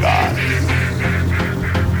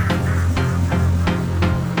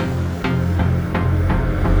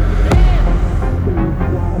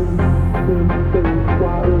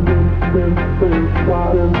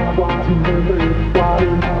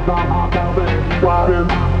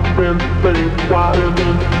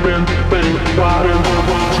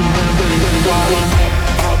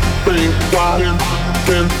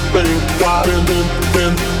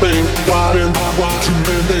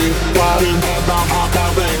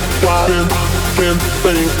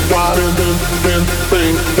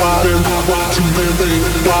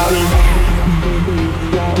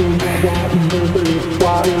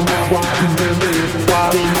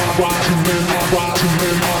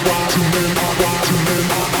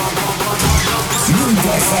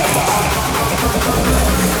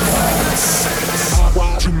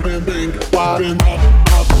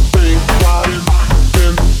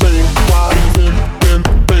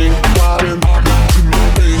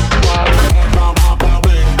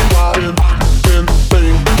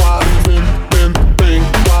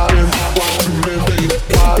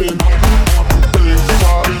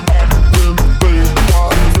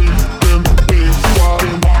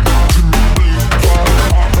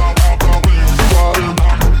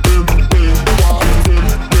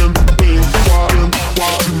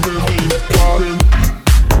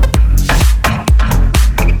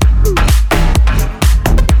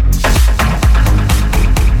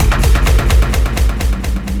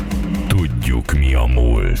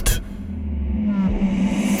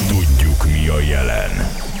 a jelen.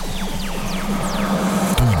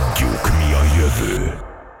 Tudjuk, mi a jövő.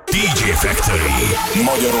 DJ Factory,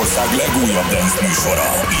 Magyarország legújabb dance műsora.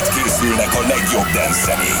 Itt készülnek a legjobb dance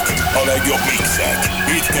zenék, a legjobb mixek.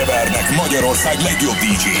 Itt kevernek Magyarország legjobb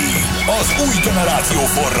DJ-i. Az új generáció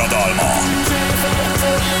forradalma.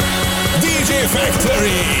 DJ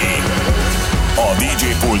Factory. A DJ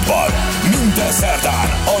pultban minden szerdán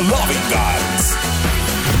a Loving Guns.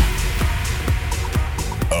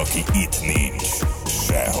 Aki itt nincs,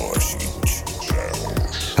 sehol sincs.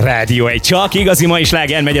 Rádió egy csak igazi mai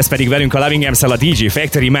sláger megy, ez pedig velünk a Loving Games-szel a DJ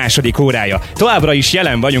Factory második órája. Továbbra is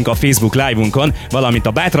jelen vagyunk a Facebook live-unkon, valamint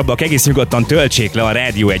a bátrabbak egész nyugodtan töltsék le a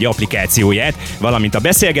Rádió egy applikációját, valamint a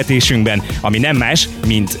beszélgetésünkben, ami nem más,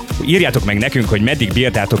 mint írjátok meg nekünk, hogy meddig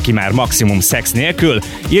bírtátok ki már maximum szex nélkül,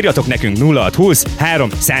 írjatok nekünk 0620 3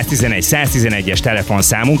 111 111-es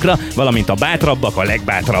telefonszámunkra, valamint a bátrabbak, a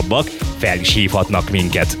legbátrabbak fel is hívhatnak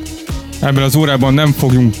minket. Ebben az órában nem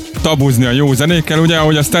fogjunk tabuzni a jó zenékkel, ugye,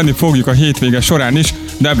 ahogy azt tenni fogjuk a hétvége során is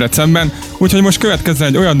Debrecenben, úgyhogy most következzen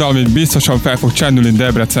egy olyan dal, amit biztosan fel fog csendülni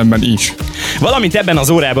Debrecenben is. Valamint ebben az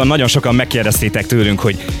órában nagyon sokan megkérdeztétek tőlünk,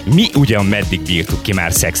 hogy mi ugyan meddig bírtuk ki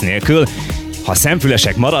már szex nélkül. Ha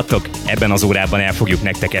szemfülesek maradtok, ebben az órában el fogjuk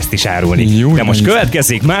nektek ezt is árulni. Jó, de most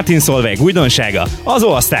következik Martin Solveig újdonsága, az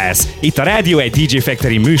All Stars, itt a Rádió egy DJ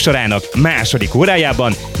Factory műsorának második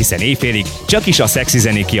órájában, hiszen éjfélig csak is a szexi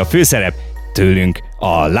zenéki a főszerep, tőlünk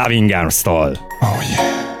a Loving Guns-tól. Oh yeah.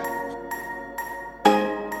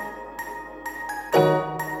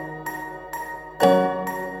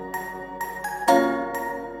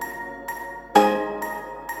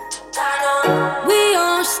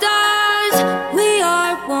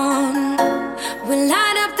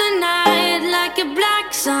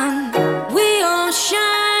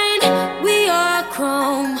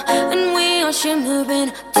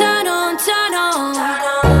 Shimmering, turn on, turn on.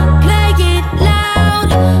 Play it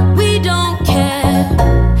loud, we don't care.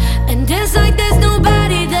 And dance like there's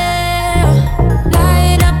nobody there.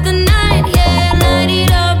 Light up the night, yeah, light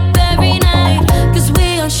it up every night. 'Cause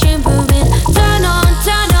we are shimmering, turn on,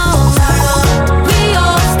 turn on. We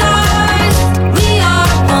are stars, we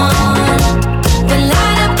are one. We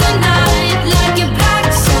light up the night like a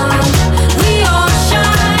black sun. We all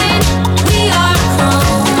shine, we are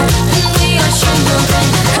chrome.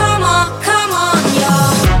 Come on, come on,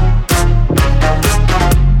 y'all.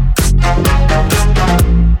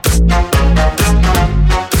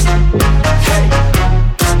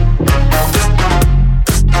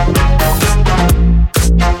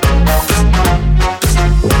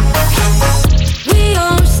 We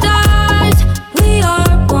are stars, we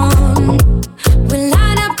are one. We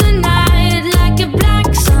light up the night like a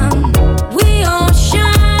black sun. We all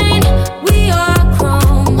shine, we are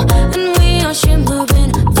chrome, and we are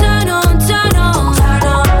shimmering. Turn on, turn on.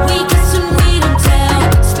 We kiss and we don't tell.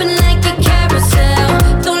 Spin like a carousel.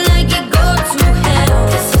 Don't like it, go to hell.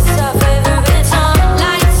 This is our favorite song.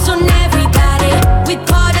 Lights on everybody. We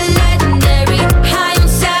party legendary. High on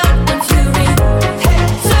sound and fury.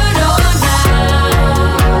 Turn on now.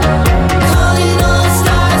 Calling all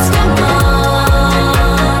stars, come on.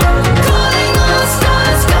 Calling all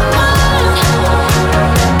stars, come on.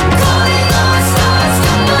 Calling all stars,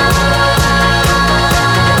 come on.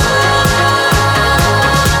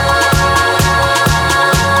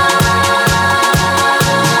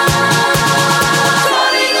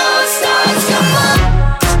 Calling all stars, come on.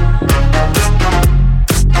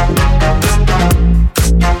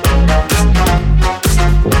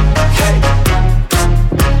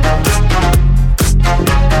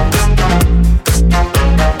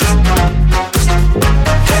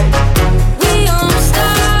 We are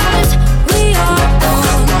stars, we are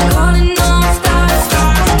one. Calling all stars,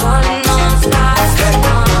 calling all stars, come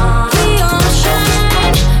on. We all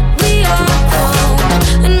shine, we are chrome,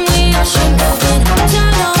 and we are shimmering.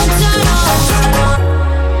 Turn on, turn on.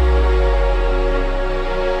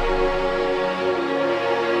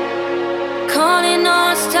 Calling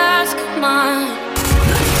all stars, come on.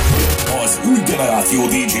 Az új generáció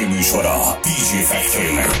DJ műsora, DJ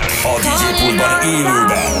Factory. A DJ pultban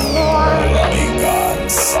élőben. Loving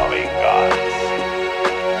Guns.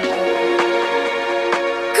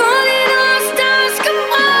 Calling all stars, come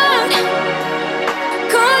on.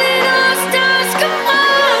 Calling all stars, come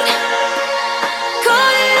on.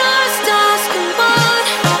 Calling all stars, come on.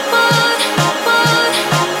 On, on, on, on, on,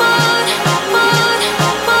 on,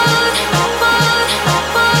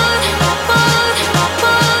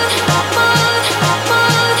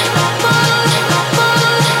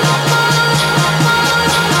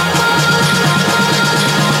 on,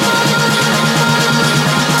 on, on, on.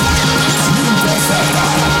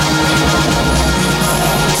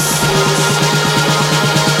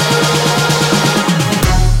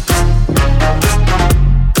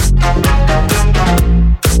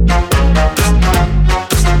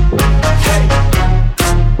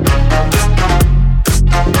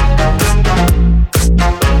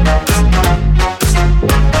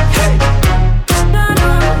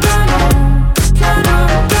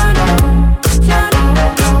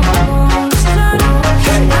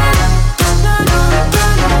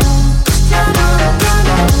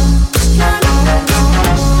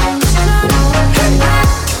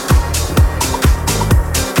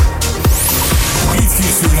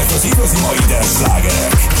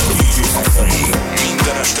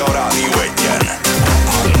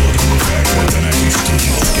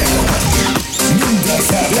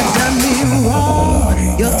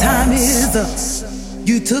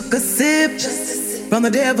 took a sip from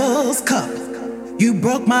the devil's cup. You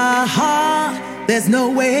broke my heart, there's no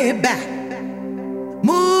way back.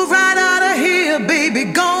 Move right out of here, baby,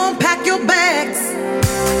 go on, pack your bags.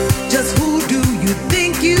 Just who do you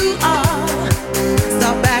think you are?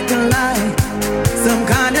 Stop acting like some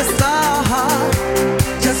kind of star.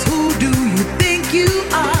 Just who do you think you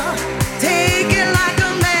are? Take it like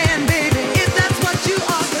a man, baby, if that's what you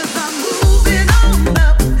are. 'Cause I'm moving on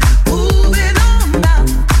up, moving on up,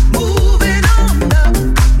 moving on up.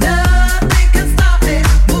 Nothing can stop it.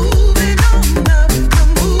 Moving on up, I'm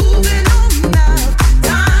moving on up.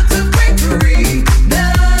 Time to break free.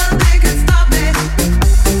 Nothing can stop it.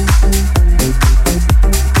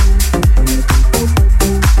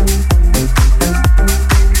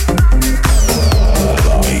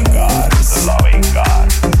 Loving God, the loving God.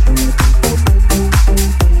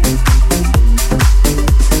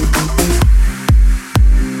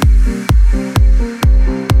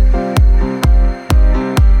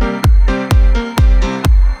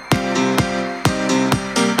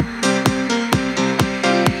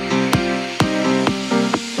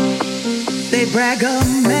 They brag a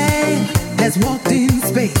man has walked in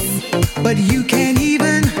space, but you can't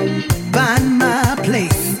even find my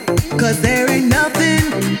place. 'Cause there ain't nothing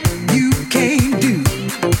you can't do.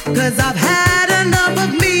 'Cause I've had enough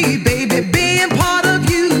of me, baby, being part of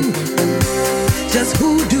you. Just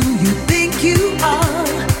who do you think you are?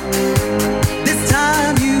 This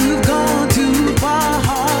time you've gone too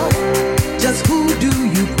far. Just who do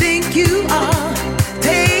you think you are?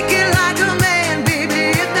 Take it like a man, baby,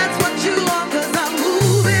 if that's what you are. 'Cause I'm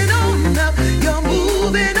moving on up, you're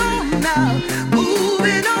moving on now,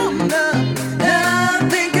 moving on up.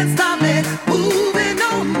 Nothing can stop it. Moving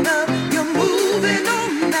on up, you're moving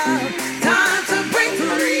on now.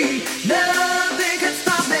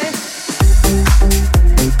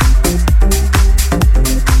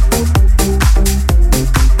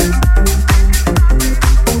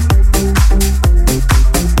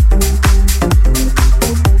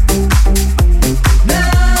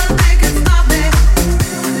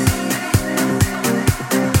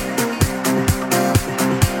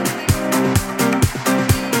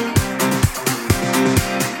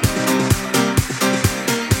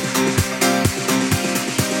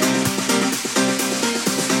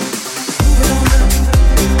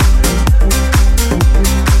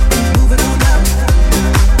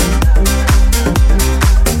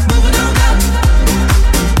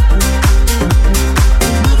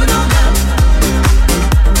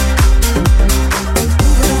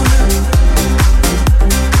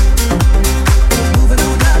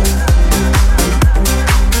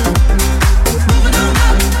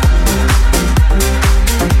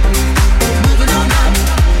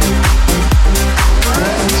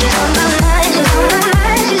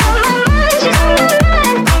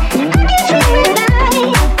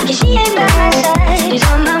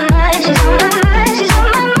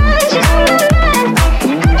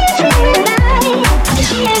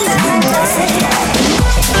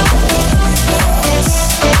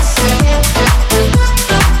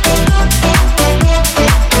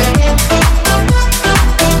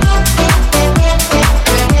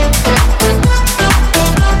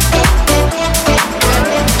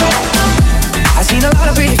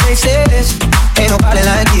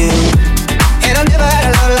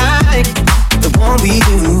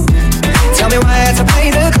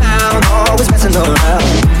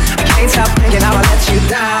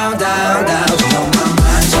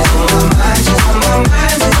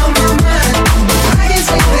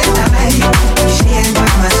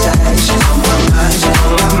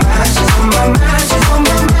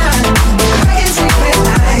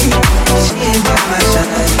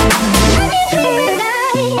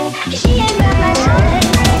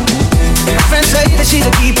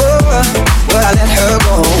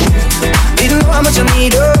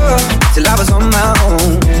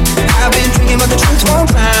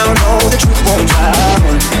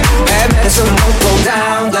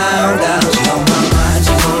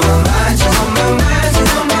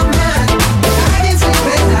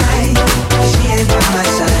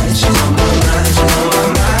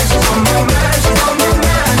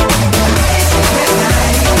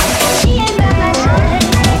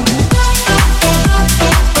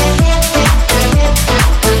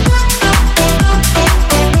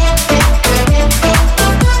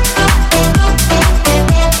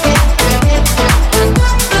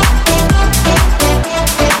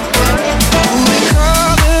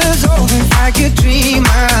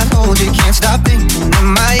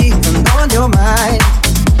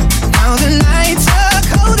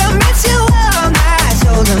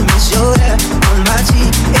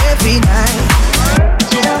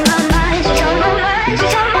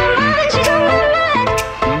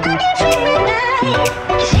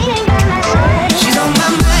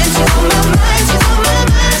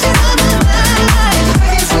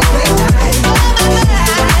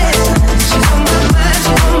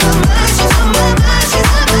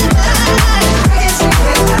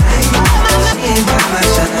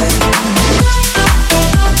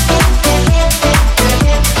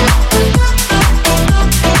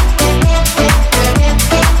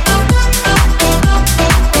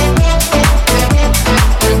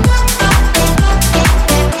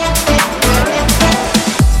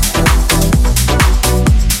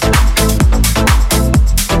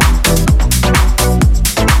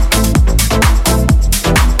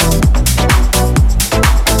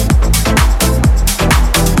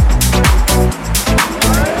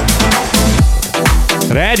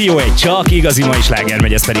 Rádió egy csak igazi mai sláger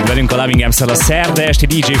megy, ez pedig velünk a Loving Amps-szel a szerda esti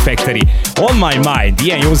DJ Factory. On my mind,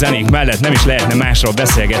 ilyen jó zenék mellett nem is lehetne másról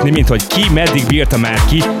beszélgetni, mint hogy ki meddig bírta már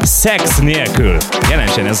ki szex nélkül.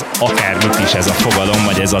 Jelensen ez akármit is ez a fogalom,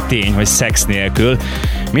 vagy ez a tény, hogy szex nélkül.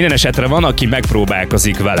 Minden esetre van, aki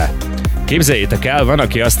megpróbálkozik vele. Képzeljétek el, van,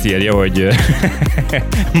 aki azt írja, hogy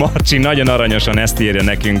Marcsi nagyon aranyosan ezt írja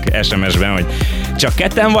nekünk SMS-ben, hogy csak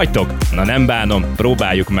ketten vagytok? Na nem bánom,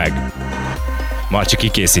 próbáljuk meg. Marcsi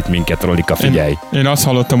kikészít minket, Rolika, figyelj. Én azt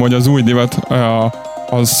hallottam, hogy az új divat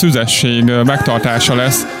a szüzesség megtartása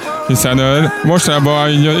lesz, hiszen mostanában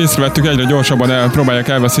így észrevettük, egyre gyorsabban próbálják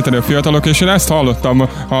elveszíteni a fiatalok, és én ezt hallottam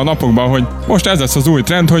a napokban, hogy most ez lesz az új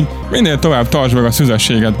trend, hogy minél tovább tartsd meg a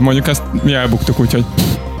szüzességet. Mondjuk ezt mi elbuktuk, úgyhogy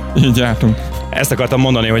így jártunk. Ezt akartam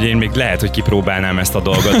mondani, hogy én még lehet, hogy kipróbálnám ezt a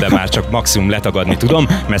dolgot, de már csak maximum letagadni tudom,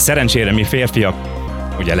 mert szerencsére mi férfiak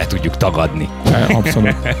ugye le tudjuk tagadni.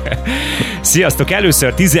 Abszolút. Sziasztok!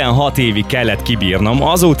 Először 16 évig kellett kibírnom,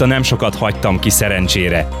 azóta nem sokat hagytam ki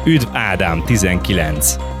szerencsére. Üdv Ádám,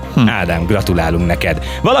 19. Ádám, gratulálunk neked.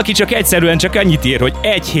 Valaki csak egyszerűen csak annyit ír, hogy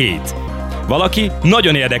 1 hét. Valaki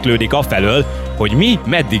nagyon érdeklődik afelől, hogy mi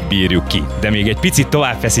meddig bírjuk ki, de még egy picit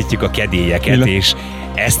tovább feszítjük a kedélyeket, és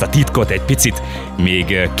ezt a titkot egy picit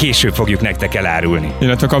még később fogjuk nektek elárulni.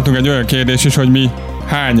 Illetve kaptunk egy olyan kérdést is, hogy mi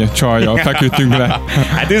hány csajjal feküdtünk le.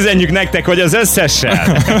 Hát üzenjük nektek, hogy az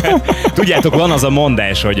összessel. Tudjátok, van az a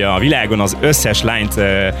mondás, hogy a világon az összes lányt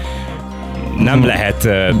nem lehet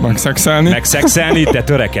megszexelni, de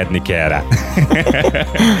törekedni kell rá.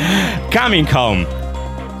 Coming Home,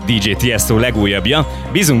 DJ Tiesto legújabbja.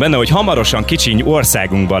 Bízunk benne, hogy hamarosan kicsiny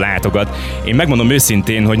országunkba látogat. Én megmondom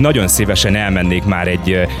őszintén, hogy nagyon szívesen elmennék már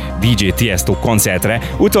egy DJ Tiesto koncertre.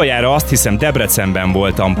 Utoljára azt hiszem Debrecenben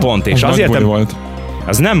voltam pont, és azért volt.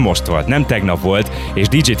 Az nem most volt, nem tegnap volt, és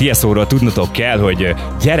DJ Tiestóról tudnotok kell, hogy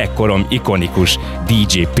gyerekkorom ikonikus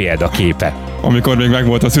DJ példaképe. Amikor még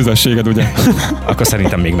megvolt a szüzességed, ugye? Akkor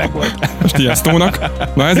szerintem még megvolt. És Tiestónak?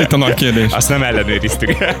 Na ez itt a nagy kérdés. Azt nem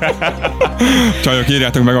ellenőriztük. Csajok,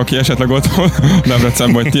 írjátok meg, aki esetleg ott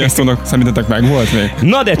Debrecenben, hogy Tiestónak szerintetek megvolt még?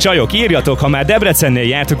 Na de csajok, írjatok, ha már Debrecennél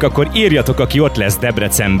jártok, akkor írjatok, aki ott lesz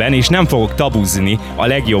Debrecenben, és nem fogok tabuzni a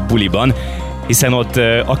legjobb buliban, hiszen ott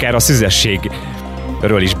akár a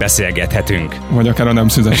szüzességről is beszélgethetünk. Vagy akár a nem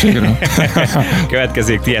szüzességről.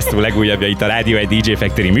 Következik Tiesto legújabbja itt a Rádió egy DJ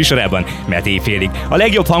Factory műsorában, mert éjfélig a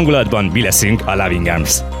legjobb hangulatban mi leszünk a Loving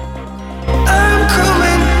Arms.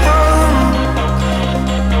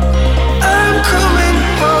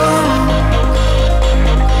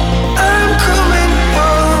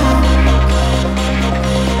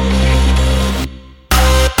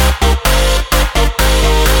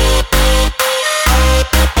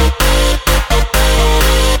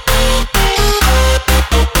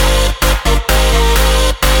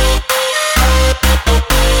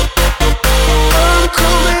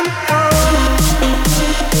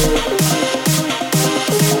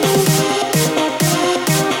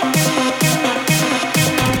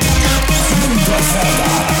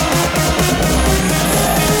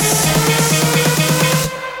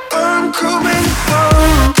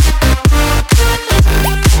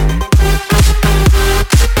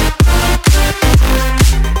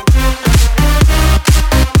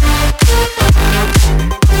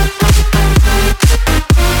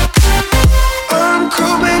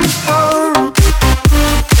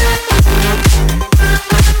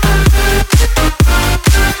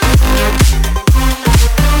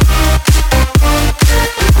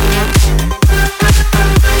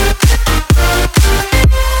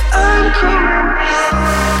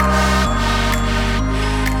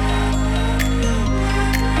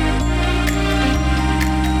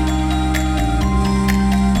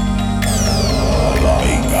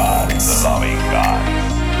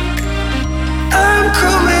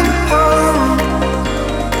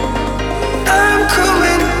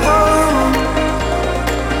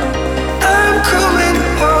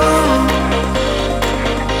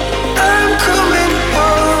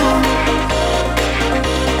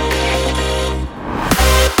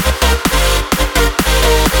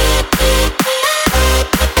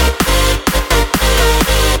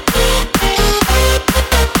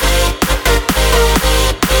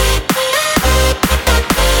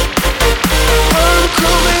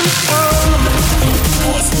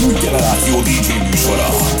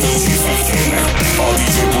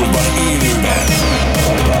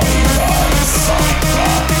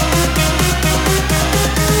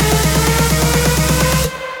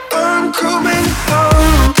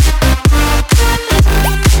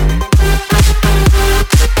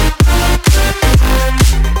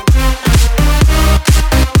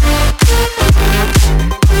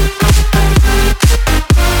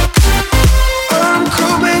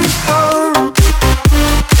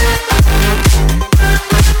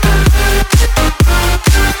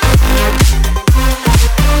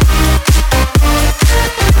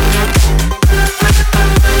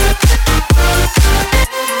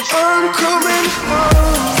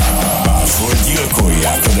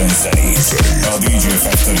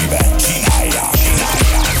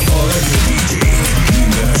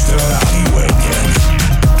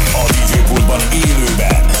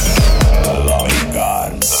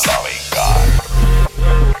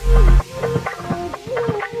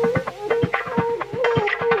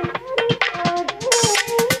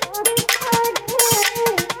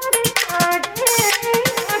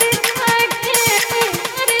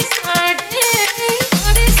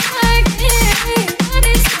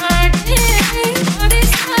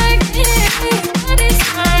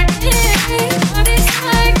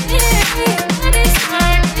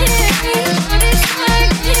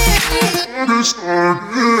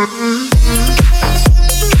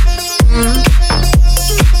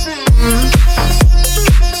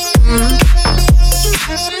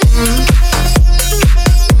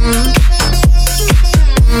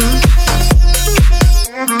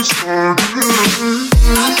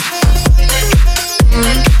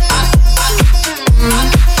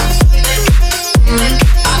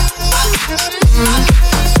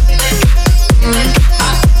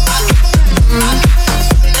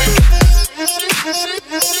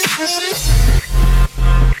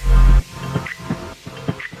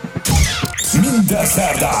 Minden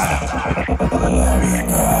szerdán Loving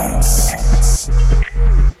Arms.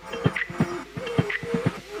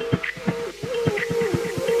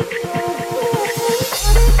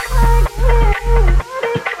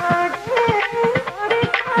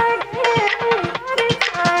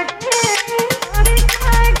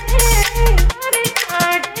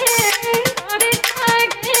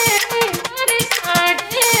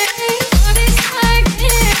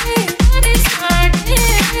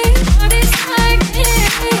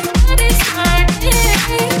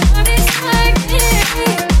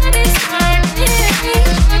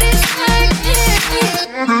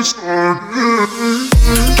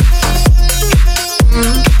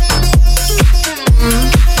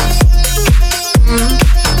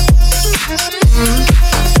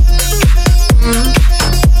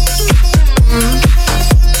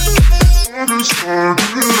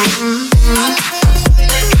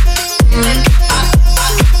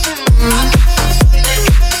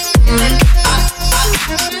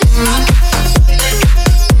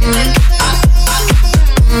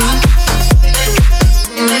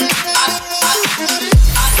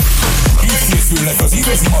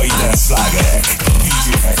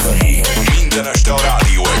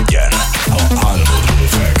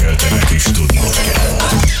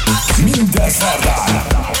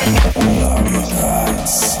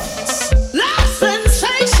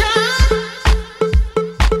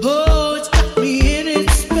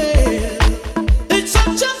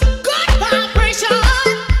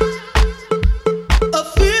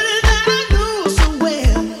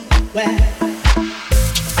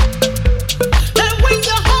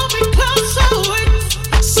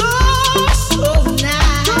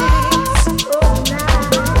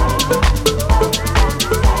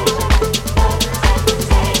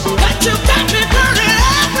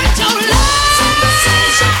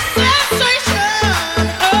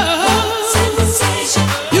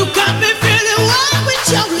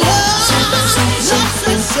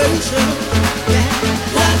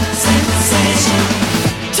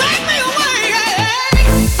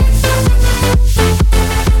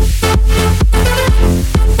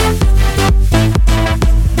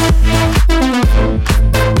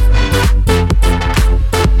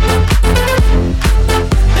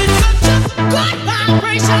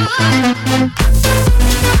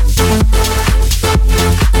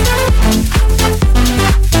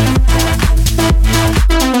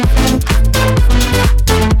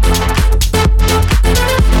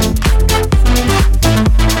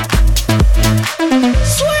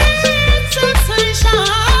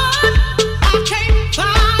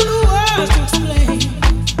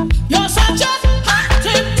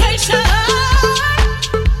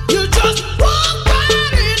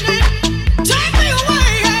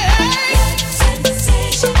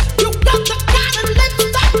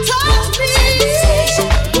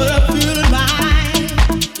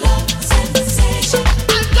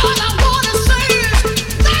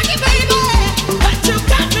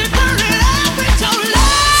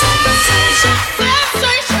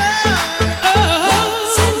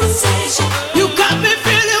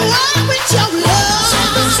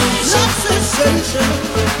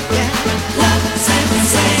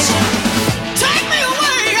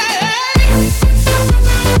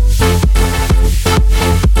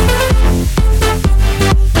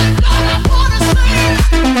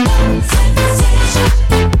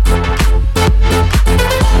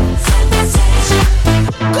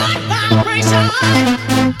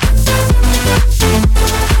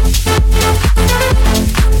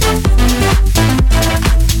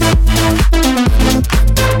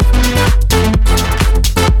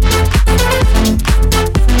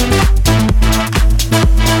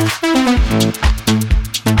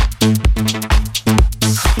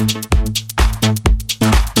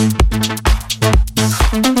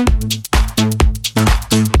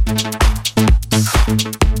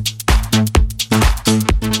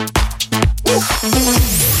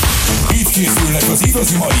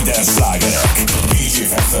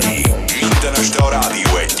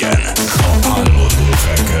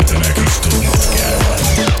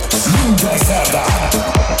 Minden szerdán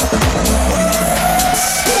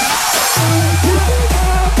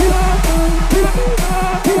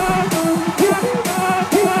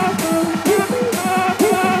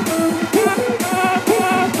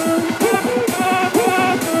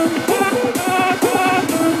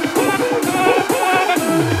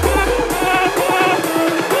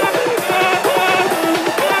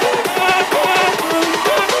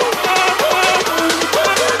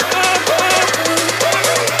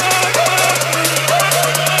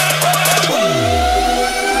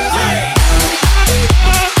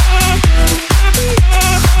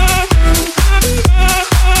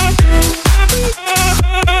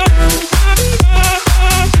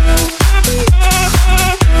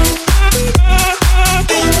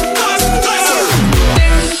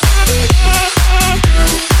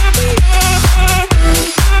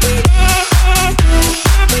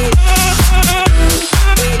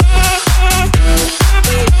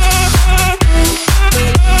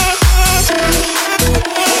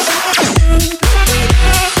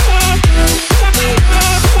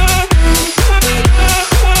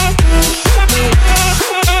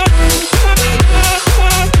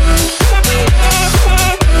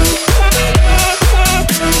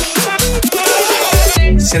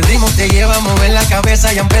Si el ritmo te lleva a mover la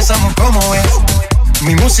cabeza, ya empezamos como es.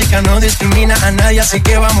 Mi música no discrimina a nadie, así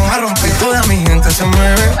que vamos a romper. Toda mi gente se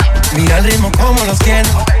mueve, mira el ritmo como los tiene.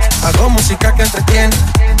 Hago música que entretiene.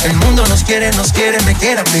 El mundo nos quiere, me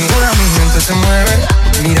quiere a mí. Toda mi gente se mueve,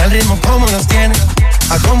 mira el ritmo como los tiene.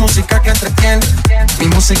 Hago música que entretiene. Mi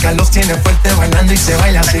música los tiene fuerte bailando y se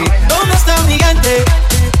baila así. ¿Dónde está mi gente?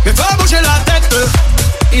 Me fa bouger la tête.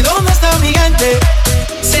 ¿Y dónde está mi gente?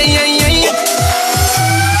 Say yeah, yeah, yeah.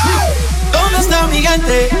 ¿Dónde está mi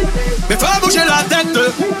gente? Me fa bouger la tête.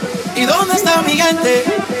 ¿Y dónde está mi gente?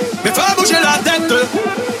 Me fa bouger la tête.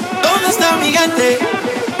 ¿Dónde está mi gente?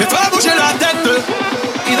 Me fa bouger la tête.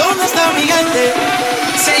 ¿Y dónde está mi gente?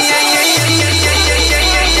 Say yeah, yeah, yeah, yeah, yeah, yeah, yeah,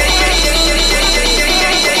 yeah, yeah, yeah, yeah,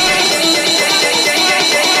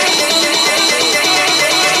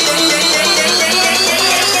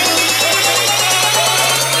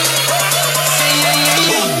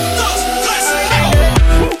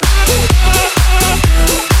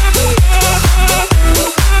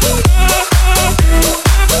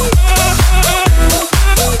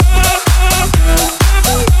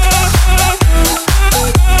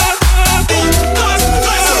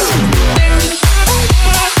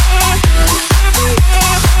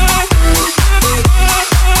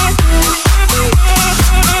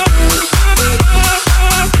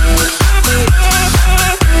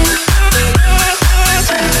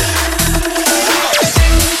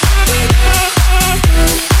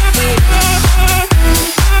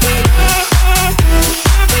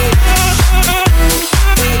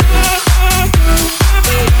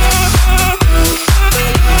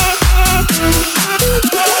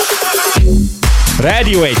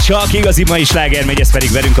 Radio 1, csak igazi mai sláger megy, ez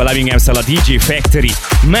pedig velünk a Loving Amstel, a DJ Factory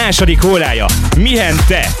második órája. Mihen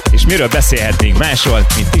te? És miről beszélhetnénk másról,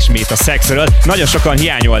 mint ismét a szexről? Nagyon sokan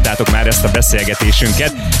hiányoltátok már ezt a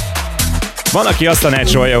beszélgetésünket. Van, aki azt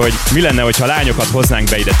tanácsolja, hogy mi lenne, hogyha lányokat hoznánk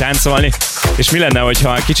be ide táncolni, és mi lenne,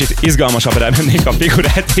 hogyha kicsit izgalmasabbra mennénk a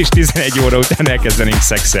figurát, és 11 óra után elkezdenénk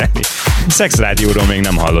szexelni. Szexrádióról még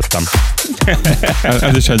nem hallottam.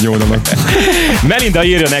 Ez is egy jó dolog. Melinda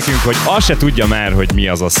írja nekünk, hogy azt se tudja már, hogy mi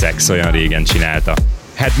az a szex, olyan régen csinálta.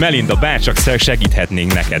 Hát Melinda, bárcsak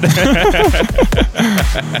segíthetnénk neked.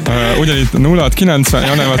 Ugyanitt 0690,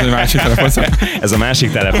 ja nem, az egy másik telefonszám. Ez a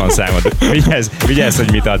másik telefonszámod. Vigyázz,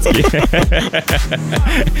 hogy mit adsz ki.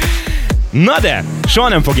 Na de, soha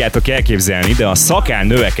nem fogjátok elképzelni, de a szakál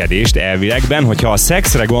növekedést elvilegben, hogyha a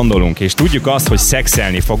szexre gondolunk, és tudjuk azt, hogy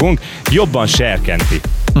szexelni fogunk, jobban serkenti.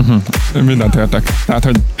 Mindent értek. Tehát,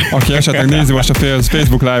 hogy aki esetleg nézi most a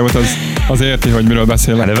Facebook live-ot, az érti, hogy miről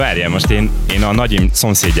beszélek. De várjál, most én a nagyim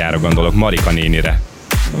szomszédjára gondolok, Marika nénire.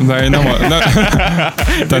 De én nem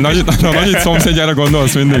te a nagyit szomszédjára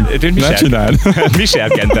gondolsz mindig? Ne csináld. Mi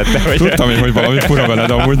serkentette, hogy... Tudtam én, hogy valami fura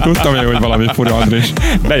veled, amúgy tudtam én, hogy valami fura, Andrés.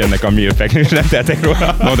 Bejönnek a milfek, és nem tehetek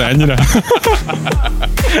róla. No, de ennyire?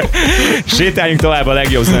 Sétáljunk tovább a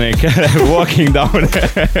legjobb zenékkel.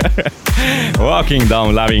 Walking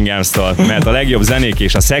Down Loving Amstel, mert a legjobb zenék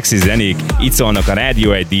és a szexi zenék itt szólnak a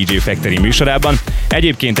Radio 1 DJ Factory műsorában.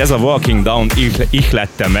 Egyébként ez a Walking Down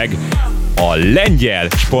ihlette meg a lengyel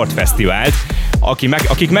sportfesztivált,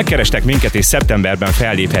 akik megkerestek minket, és szeptemberben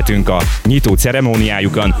felléphetünk a nyitó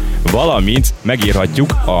ceremóniájukon, valamint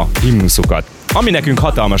megírhatjuk a himnuszukat. Ami nekünk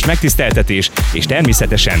hatalmas megtiszteltetés, és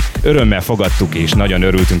természetesen örömmel fogadtuk, és nagyon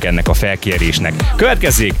örültünk ennek a felkérésnek.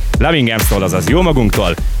 Következzék Loving Amstel, azaz jó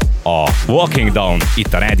magunktól, a Walking Down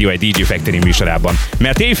itt a Radio 1 DJ Factory műsorában.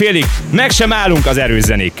 Mert éjfélig meg sem állunk az erős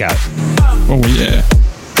zenékkel. Oh yeah!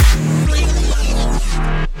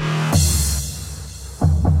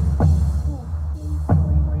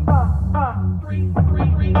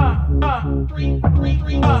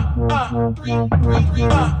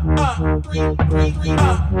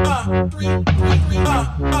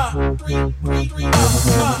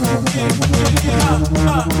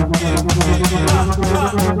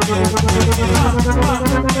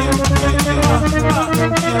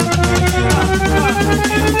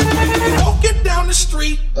 Walking down the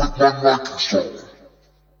street.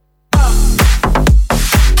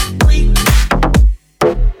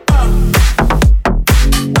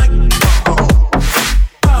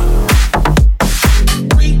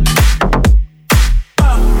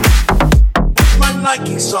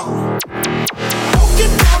 Nike song.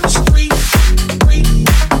 Walking down the street.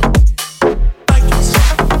 Nike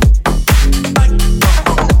song. Nike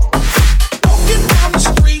song. Walking down the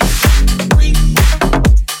street.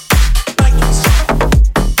 Nike song.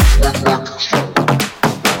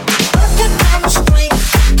 Walking down the street.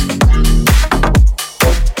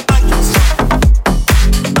 Nike song.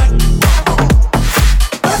 Nike song.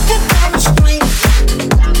 Walking down the street.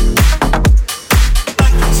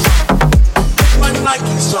 Nike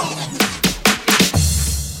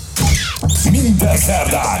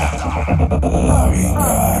szerdán Loving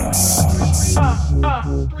Arts.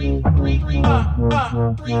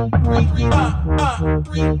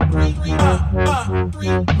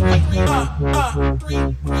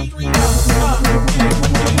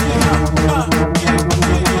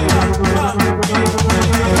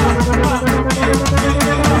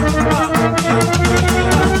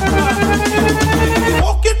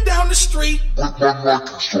 Walking down the street with my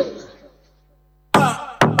microphone.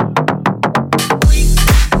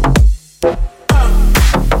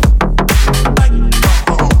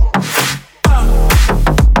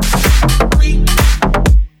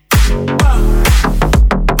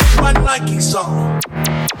 Nike song.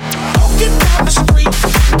 Walking down the street,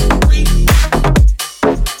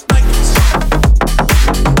 Nike song.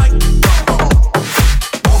 Nike song.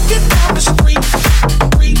 Walking down the street,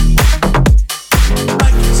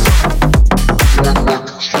 Nike song.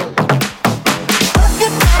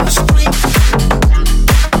 Walking down the street,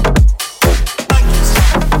 Nike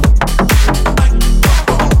song. Nike song.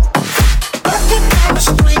 Walking down the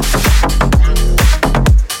street,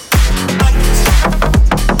 Nike song.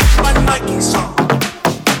 Nike song.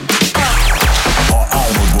 Ha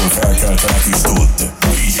álmodból felkeltenek is tudd,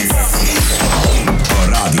 DJ Factory. A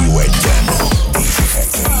Rádió 1-en DJ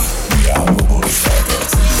Factory. Mi álmodból is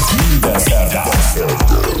felkeltünk. Minden szerdán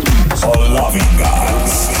a Loving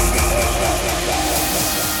Arts.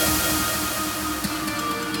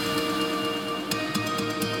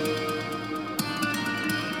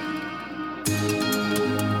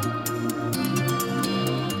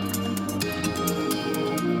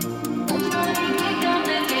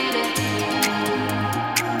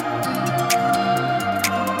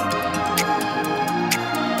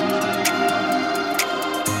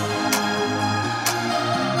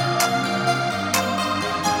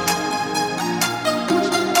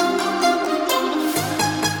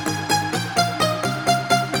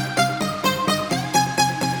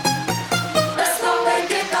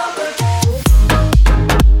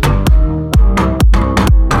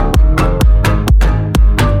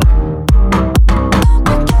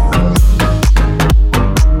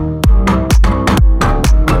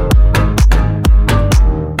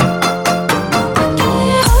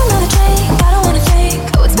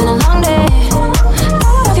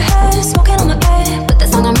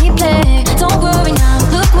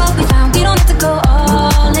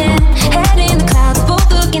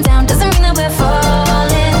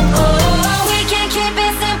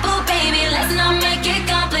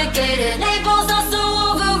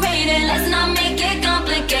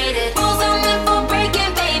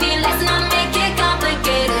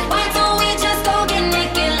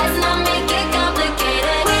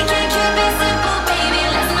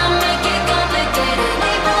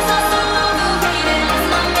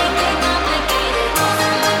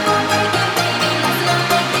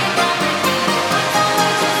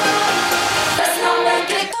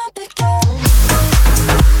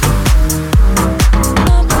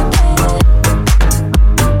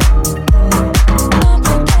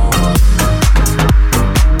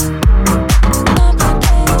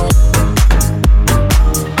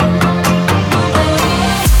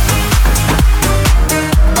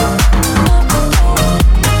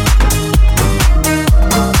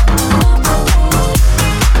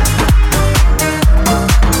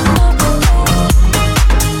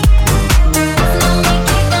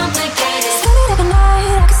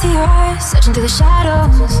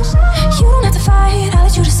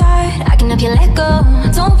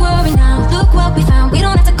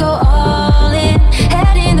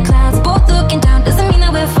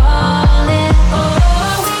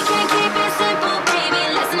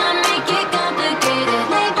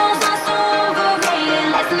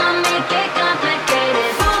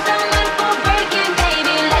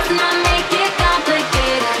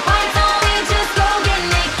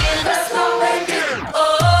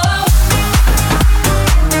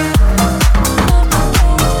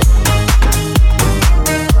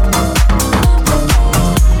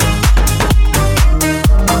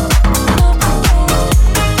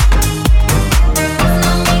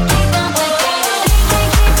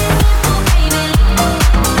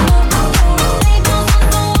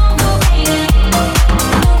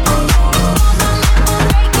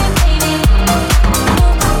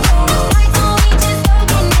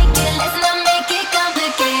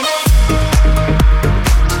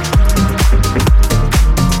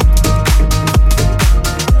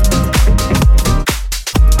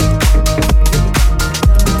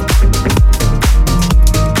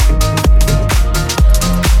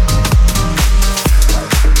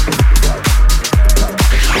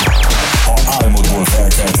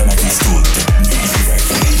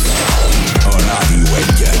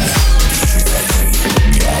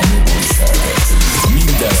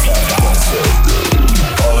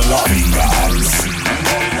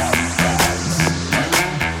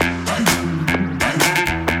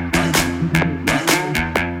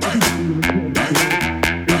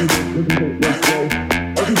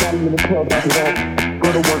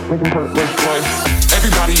 make it hurt like boy.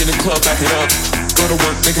 Everybody in the club, back it up. Go to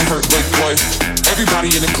work, make it hurt like boy.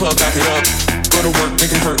 Everybody in the club, back it up. Go to work,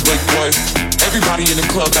 make it hurt like boy. Everybody in the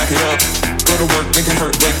club, back it up. Go to work, make it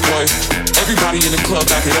hurt like boy. Everybody in the club,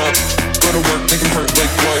 back it up. Go to work, make it hurt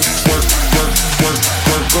like boy. Work, work, work,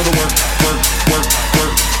 work. Go to work, work, work,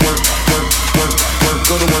 work, work, work, work, work.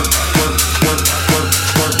 Go to work, work, work, work, work,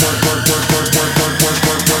 work, work, work, work, work, work, work,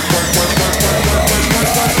 work, work, work, work, work, work.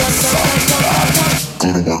 Go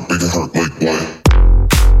to work, make it hurt like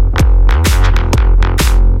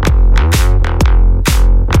boy.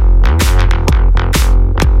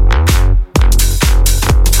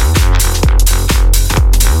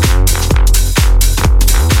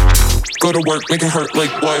 Go to work, make it hurt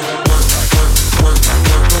like boy. Work, work, work,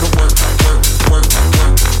 work. Go to work, work, work, work,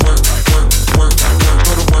 work, work, work, work.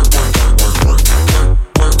 Go to work, work, work, work, work, work, work,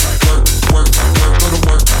 work. Go to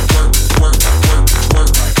work, work, work, work, work,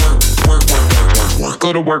 work, work, work. Go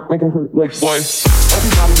to work, make it hurt like boy.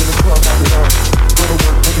 Everybody in the club, back it up. Go to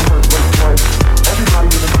work, make it hurt like boy. Everybody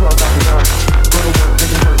in the club, back it up. Go to work,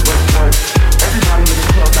 make it hurt like boy. Everybody in the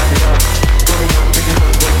club, back it up. Go to work, make it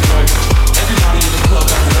hurt like boy. Everybody in the club,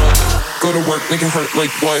 back it up. Go to work, make it hurt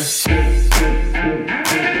like boy.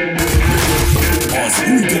 Az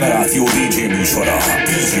új generáció DJ műsora,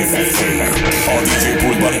 DJ Factory. A DJ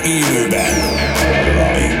pultban élőben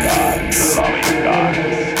Loving God.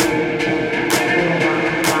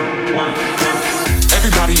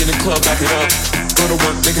 Everybody in the club, back it up. Go to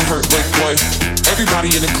work, make it hurt like boy. Everybody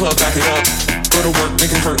in the club, back it up. Go to work,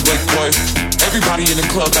 make it hurt like boy. Everybody in the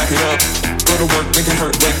club, back it up. Go to work, make it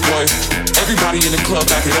hurt like boy. Everybody in the club,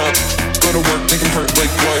 back it up. Go to work, make it hurt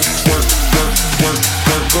like boy. Work, work, work,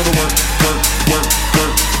 work. Go to work, work, work,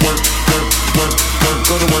 work, work, work, work, work.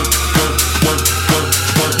 Go to work, work, work, work, work, work, work, work, work, work, work,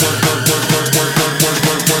 work, work,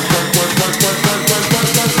 work, work, work,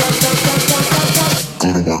 work, work, work, work.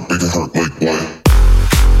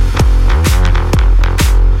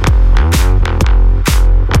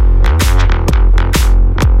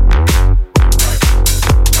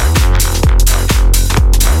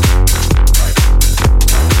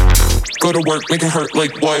 Go to work, make it hurt like boy. Go to work, make it hurt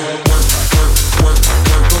like boy. Work, work, work, work.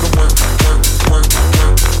 Go to work, work, work, work,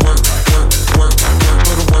 work, work, work, work.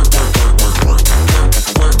 Go to work, work, work, work, work, work,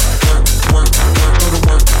 work, work. Go to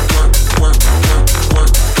work, work, work, work,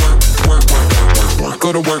 work, work, work, work. Go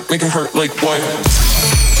to work, make it hurt like boy.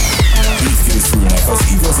 Így készülnek az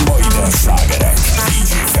igazi mai dance slágerek.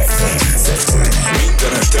 DJ Factory.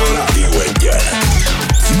 Minden este a Rádió 1-en.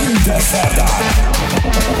 Minden szerdán.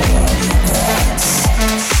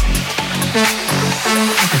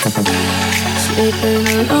 Sleeping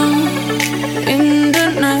alone in the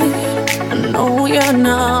night. I know you're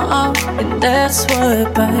not, and that's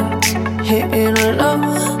what bites. Hitting low,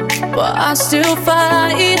 but I still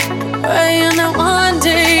fight. Praying that one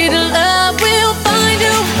day the love will find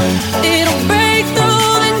you. It'll break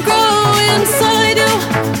through and grow inside you.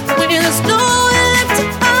 When there's nowhere left to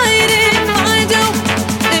hide it, find you.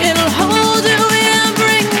 It'll hold you and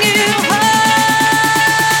bring you home.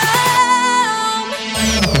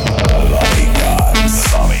 Loving God,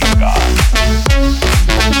 loving God.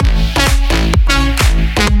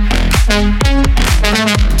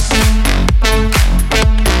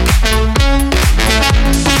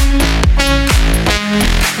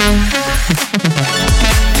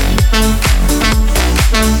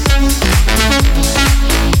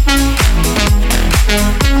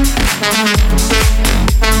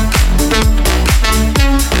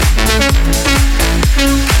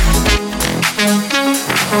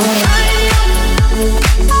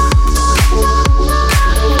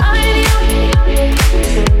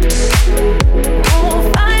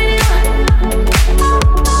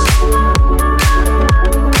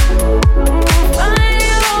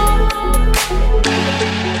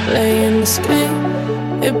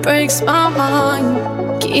 It breaks my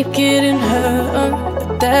mind, keep getting hurt,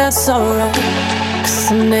 but that's alright. 'Cause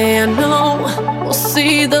someday I know we'll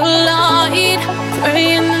see the light.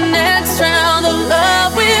 Pray in the next round the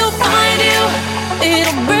love will find you.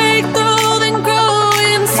 It'll break through then grow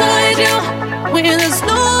inside you. When there's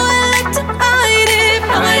nowhere left to hide it,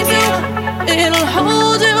 find you. It'll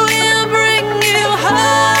hold you and bring you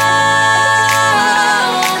home.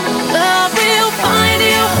 Love will find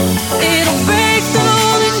you. It'll break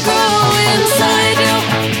through and grow inside you.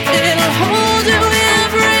 It'll hold you and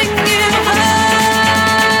bring you home.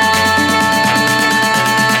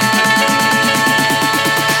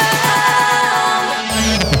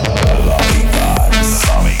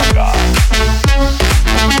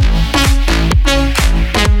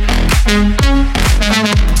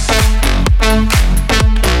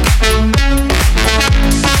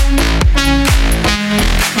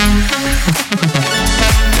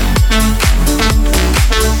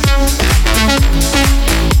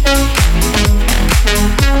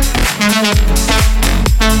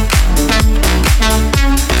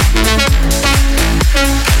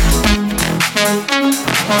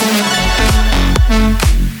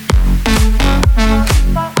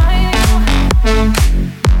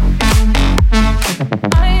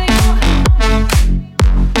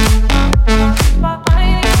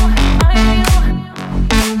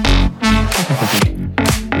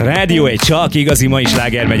 Rádió egy csak igazi mai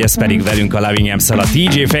sláger megy, ez pedig velünk a Loving Amszel, a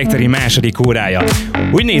DJ Factory második órája.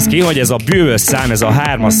 Úgy néz ki, hogy ez a bővös szám, ez a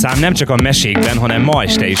 3-as szám nem csak a mesékben, hanem ma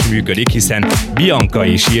este is működik, hiszen Bianca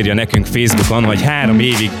is írja nekünk Facebookon, hogy 3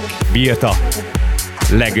 évig bírta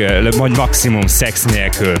maximum szex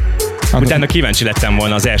nélkül. Utána kíváncsi lettem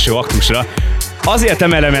volna az első aktusra. Azért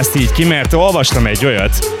emelem ezt így ki, mert olvastam egy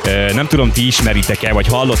olyat, nem tudom, ti ismeritek-e, vagy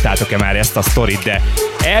hallottátok-e már ezt a sztorit, de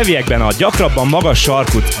elviekben a gyakrabban magas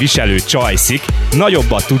sarkut viselő csajszik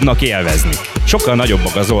nagyobbat tudnak élvezni. Sokkal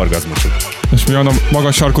nagyobbak az orgazmusuk. És mi van a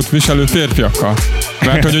magas sarkut viselő férfiakkal?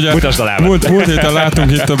 Mert hogy ugye múlt héten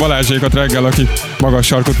látunk itt a Balázsékat reggel, akik magas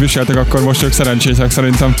sarkut viseltek, akkor most ők szerencsések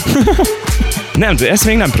szerintem. Nem, ezt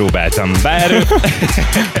még nem próbáltam, bár...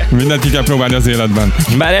 Mindent ki kell próbálni az életben.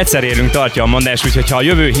 Bár egyszer érünk, tartja a mondás, úgyhogy ha a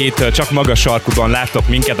jövő héttől csak magas sarkúban láttok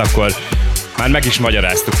minket, akkor már meg is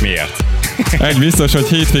magyaráztuk miért. Egy biztos, hogy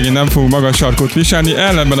hétvégén nem fogunk magas sarkút viselni,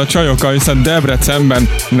 ellenben a csajokkal, hiszen Debrecenben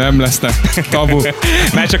nem lesznek tabu.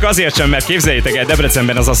 Már csak azért sem, mert képzeljétek el,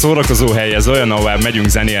 Debrecenben az a szórakozó hely, ez olyan, ahová megyünk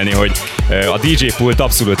zenélni, hogy a DJ pult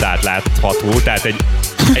abszolút átlátható, tehát egy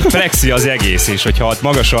flexi az egész, és hogyha ott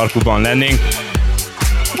magas sarkúban lennénk,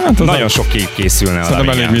 hát nagyon sok kép készülne a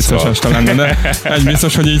Szerintem elég vicces este lenne, de egy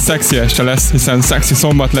biztos, hogy így szexi este lesz, hiszen szexi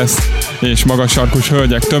szombat lesz, és magas sarkus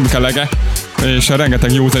hölgyek tömkelege, és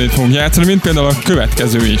rengeteg jó zenét fogunk játszani, mint például a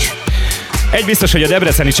következő is. Egy biztos, hogy a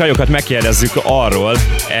debreceni csajokat megkérdezzük arról,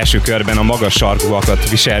 első körben a magas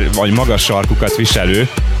sarkukat viselő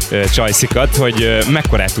csajszikat, hogy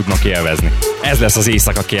mekkorát tudnak élvezni. Ez lesz az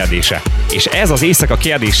éjszaka kérdése. És ez az éjszaka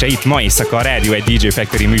kérdése itt ma éjszaka a Rádió egy DJ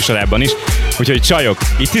Factory műsorában is. Úgyhogy csajok,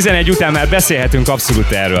 itt 11 után már beszélhetünk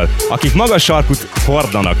abszolút erről. Akik magas sarkut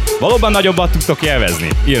hordanak, valóban nagyobbat tudtok élvezni?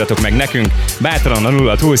 Írjatok meg nekünk bátran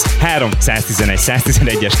a 020 311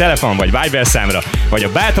 111-es telefon vagy Viber számra, vagy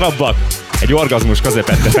a bátrabbak egy orgazmus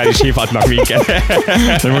közepette fel is hívhatnak minket.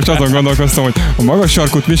 Én most azon gondolkoztam, hogy a magas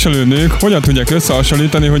sarkút viselő nők hogyan tudják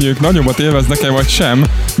összehasonlítani, hogy ők nagyobbat élveznek-e vagy sem,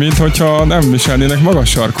 mint hogyha nem viselnének magas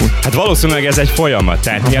sarkút. Hát valószínűleg ez egy folyamat,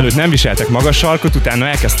 tehát mielőtt nem viseltek magas sarkut, utána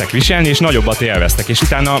elkezdtek viselni, és nagyobbat élveztek, és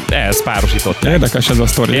utána ehhez párosították. Érdekes ez a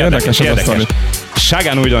sztori, érdekes ez a sztori.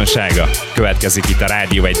 Ságán újdonsága következik itt a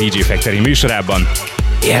Rádió egy DJ Factory műsorában.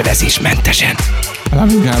 Élvezésmentesen.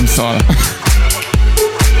 Loving Amszel.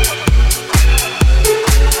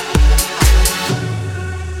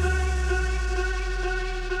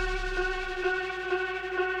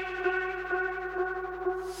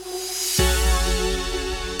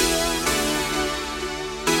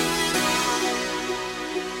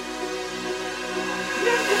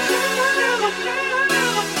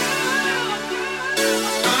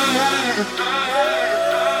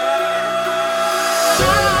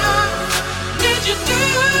 Did you do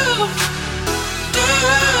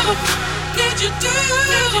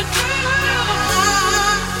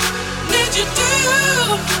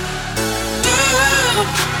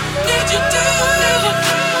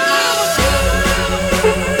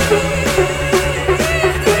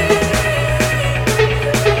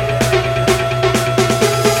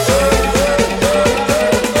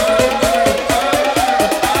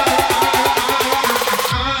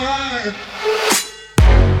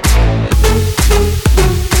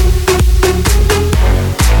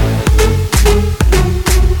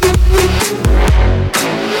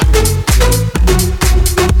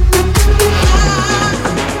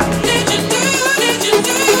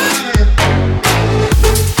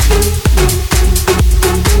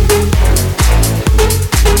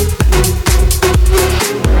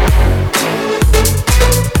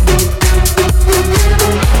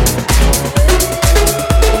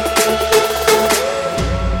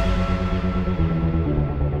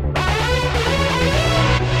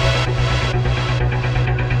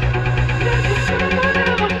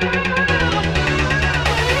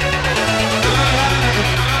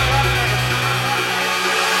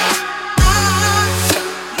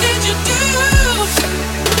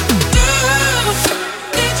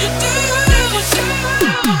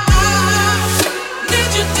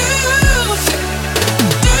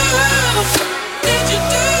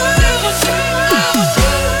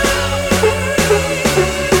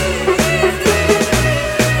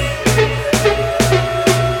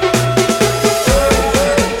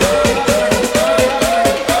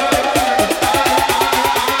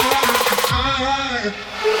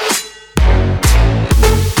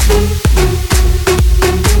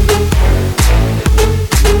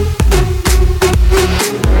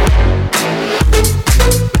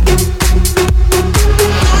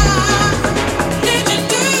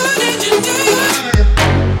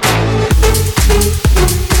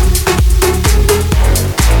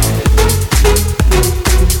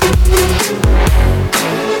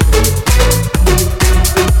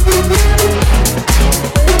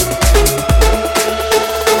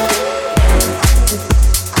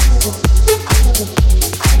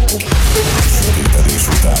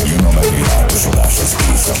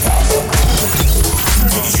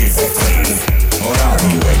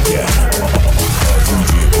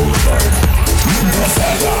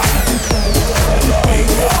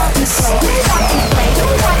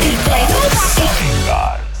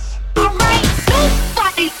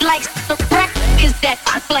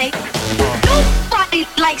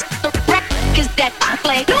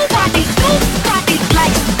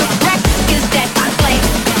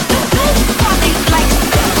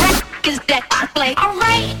that I play.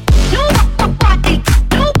 Alright, nobody,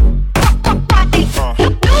 nobody, nobody,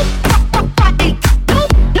 nobody,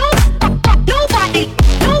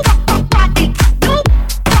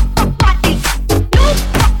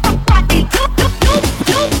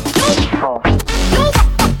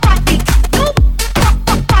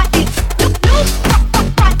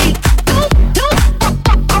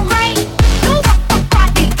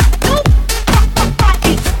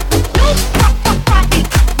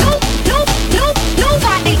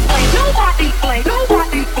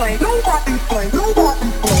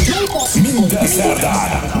 Minden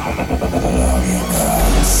szerdán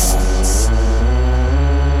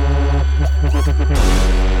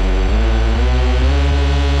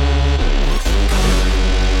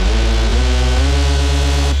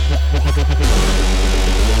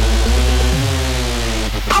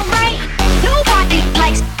alright, nobody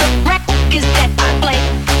likes the records that I play.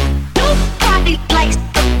 Nobody likes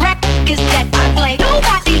the records that I play.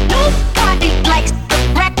 Nobody likes the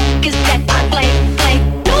records that I play.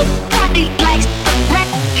 Nobody likes the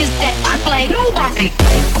records that I play. Nobody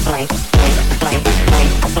play.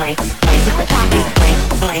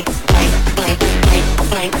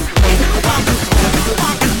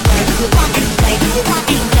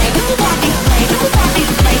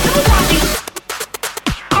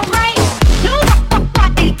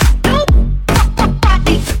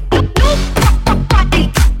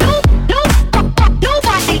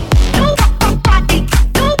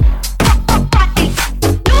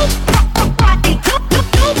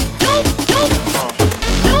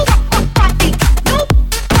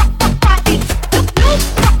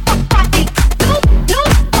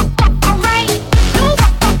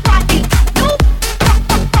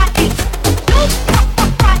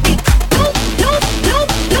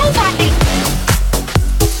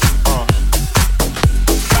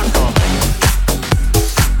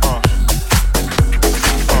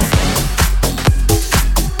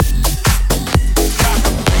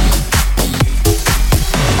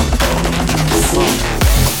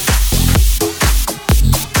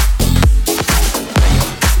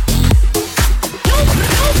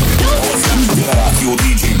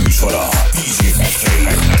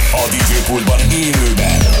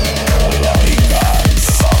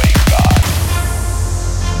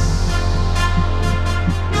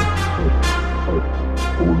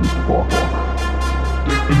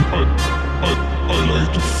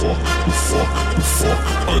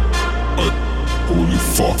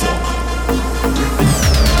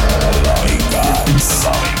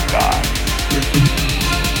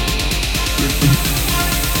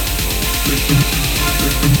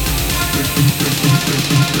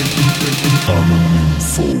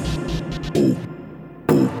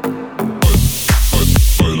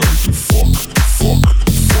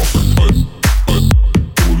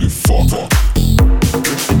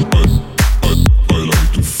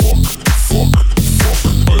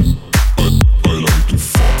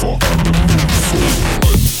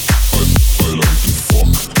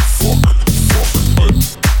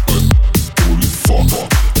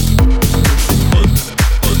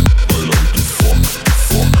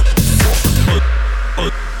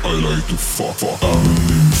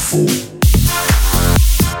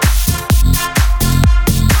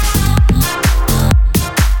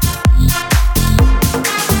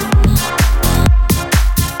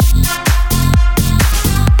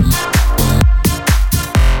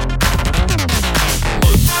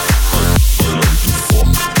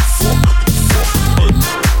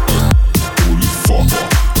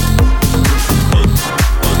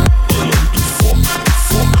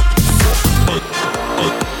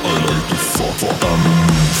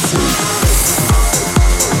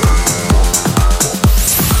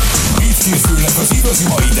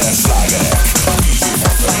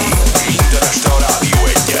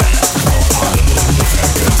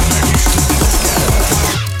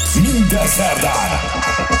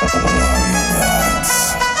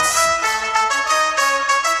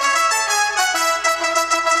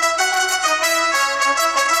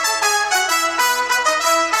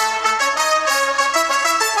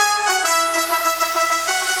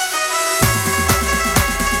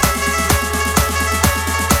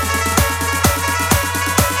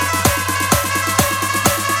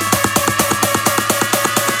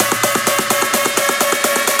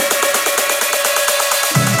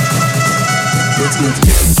 Let's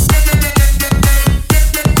go.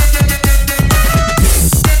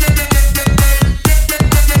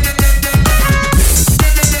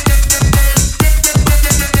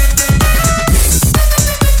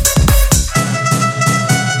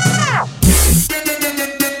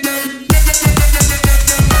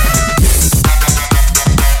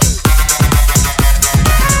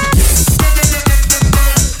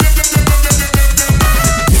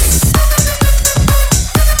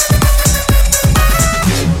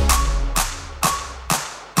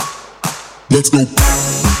 Let's go.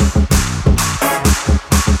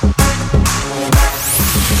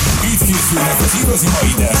 Itt készülnek az igazi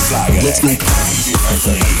mai dance slágerek. Let's go. DJ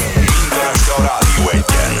Factory. Minden este a Rádió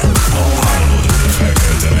 1-en. Ha hallod,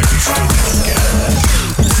 felkeltenek is tudnod kell.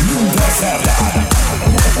 Minden szerdán.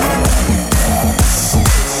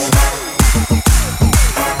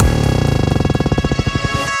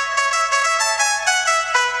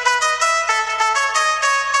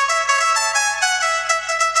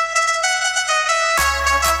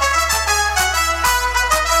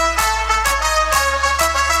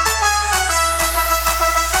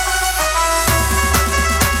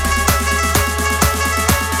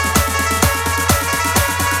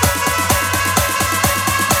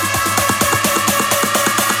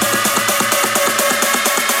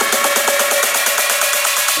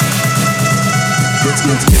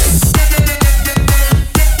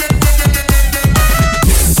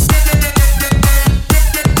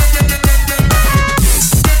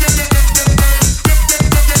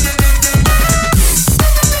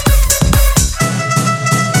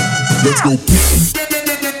 Let's go.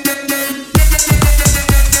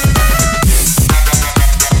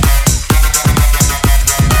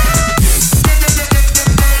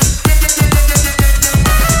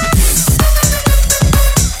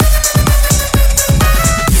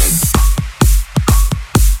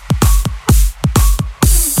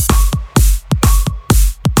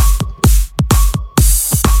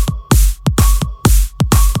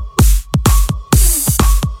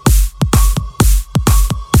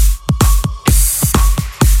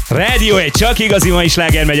 Rádió 1, csak igazi mai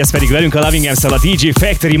sláger megy, ez pedig velünk a Loving Games-szal a DJ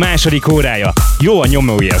Factory második órája. Jó a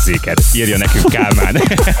nyomóérzéked, írja nekünk Kálmán.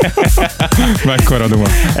 Mekkora duma.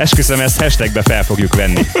 Esküszöm, ezt hashtagbe fel fogjuk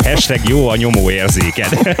venni. Hashtag jó a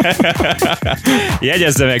nyomóérzéked.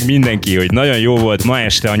 Jegyezze meg mindenki, hogy nagyon jó volt ma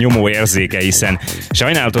este a nyomóérzéke, hiszen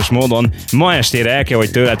sajnálatos módon ma estére el kell,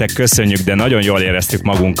 hogy tőletek köszönjük, de nagyon jól éreztük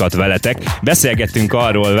magunkat veletek. Beszélgettünk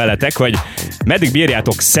arról veletek, hogy meddig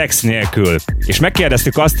bírjátok szex nélkül. És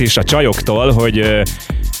megkérdeztük azt is a csajoktól, hogy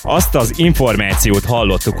azt az információt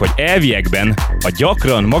hallottuk, hogy elviekben a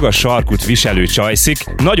gyakran magas sarkút viselő csajszik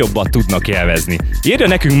nagyobbat tudnak élvezni. Írja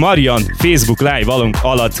nekünk Marian Facebook live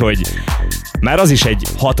alatt, hogy már az is egy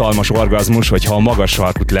hatalmas orgazmus, hogyha a magas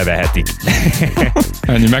sarkút levehetik.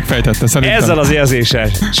 Ennyi, megfejtette szerintem. Ezzel az érzéssel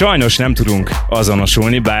sajnos nem tudunk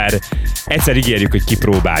azonosulni, bár egyszer ígérjük, hogy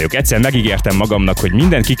kipróbáljuk. Egyszer megígértem magamnak, hogy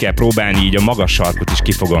mindent ki kell próbálni, így a magas sarkut is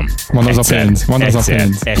kifogom. Van az a pénz, van az a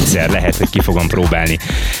pénz. Egyszer lehet, hogy ki fogom próbálni.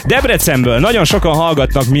 Debrecenből nagyon sokan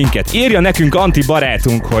hallgatnak minket. Írja nekünk Anti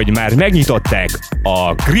barátunk, hogy már megnyitották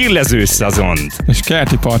a grillező szezont. És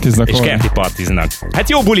kerti partiznak. Hát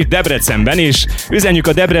jó bulit Debrecenben, és üzenjük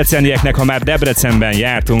a debrecenieknek, ha már Debrecenben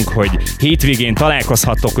jártunk, hogy hétvégén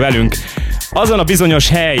találkozhattok velünk azon a bizonyos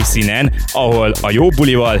helyszínen, ahol a jó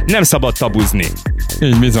bulival nem szabad tabuzni.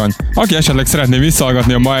 Így bizony. Aki esetleg szeretné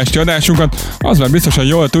visszahallgatni a ma esti adásunkat, az már biztosan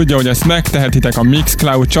jól tudja, hogy ezt megtehetitek a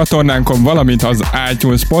Mixcloud csatornánkon, valamint az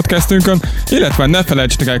iTunes podcastünkön, illetve ne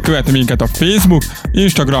felejtsetek el követni minket a Facebook,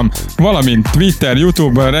 Instagram, valamint Twitter,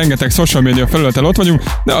 YouTube, rengeteg social media felületen ott vagyunk,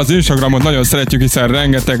 de az Instagramot nagyon szeretjük, hiszen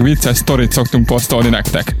rengeteg vicces sztorit szoktunk posztolni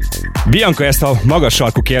nektek. Bianca ezt a magas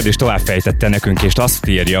sarkú kérdést továbbfejtette nekünk, és azt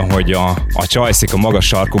írja, hogy a csajszik a magas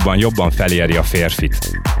sarkúban jobban feléri a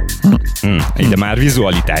férfit. De már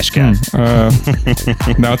vizualitás kell.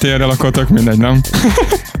 De a térrel akkor tök mindegy, nem?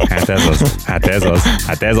 Hát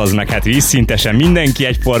ez az, meg hát vízszintesen mindenki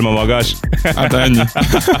egyforma magas. Hát ennyi.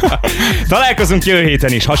 Találkozunk jövő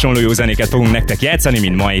héten is, hasonló jó zenéket fogunk nektek játszani,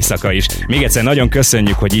 mint ma éjszaka is. Még egyszer nagyon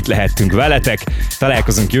köszönjük, hogy itt lehettünk veletek.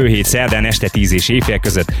 Találkozunk jövő hét szerdán este 10 és éjfél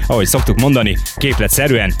között, ahogy szoktuk mondani,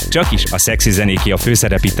 képletszerűen csak is a szexi zenéki a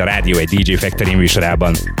főszerep itt a Rádió egy DJ Factory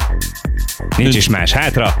műsorában. Nincs is más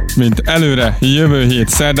hátra, mint előre, jövő hét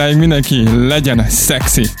szerdáig mindenki legyen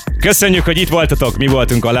szexi. Köszönjük, hogy itt voltatok, mi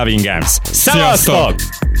voltunk a Loving Games. Szevasztok!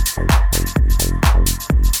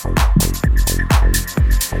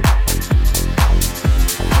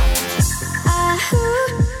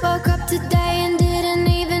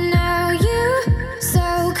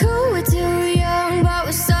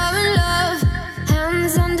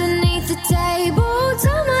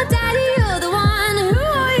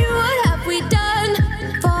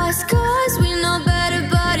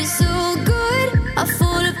 I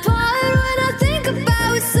fall apart when I think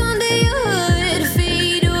about Sunday. Your hood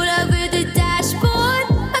feet, all I've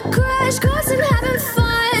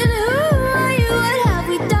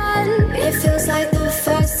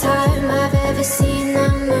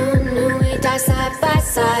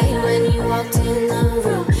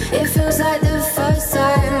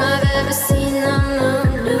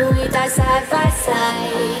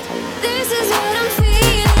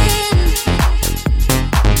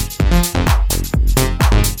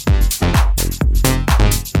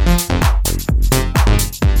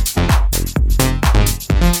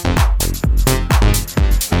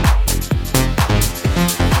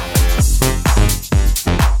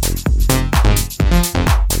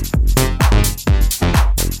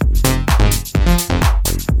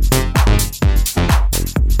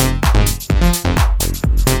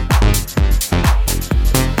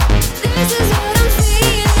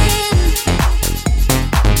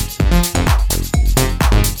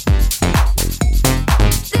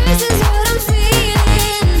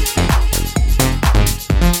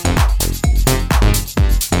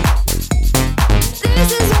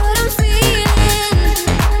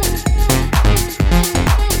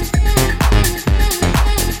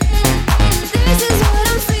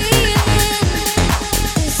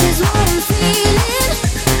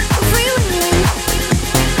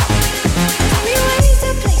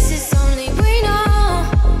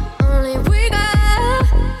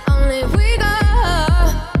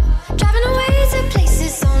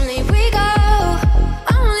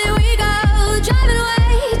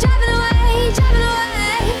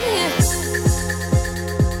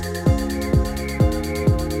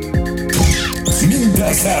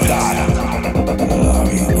minden szerdán.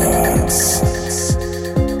 Loving Guns.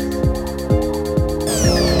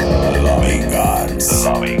 Loving Guns.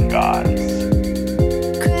 Loving Guns.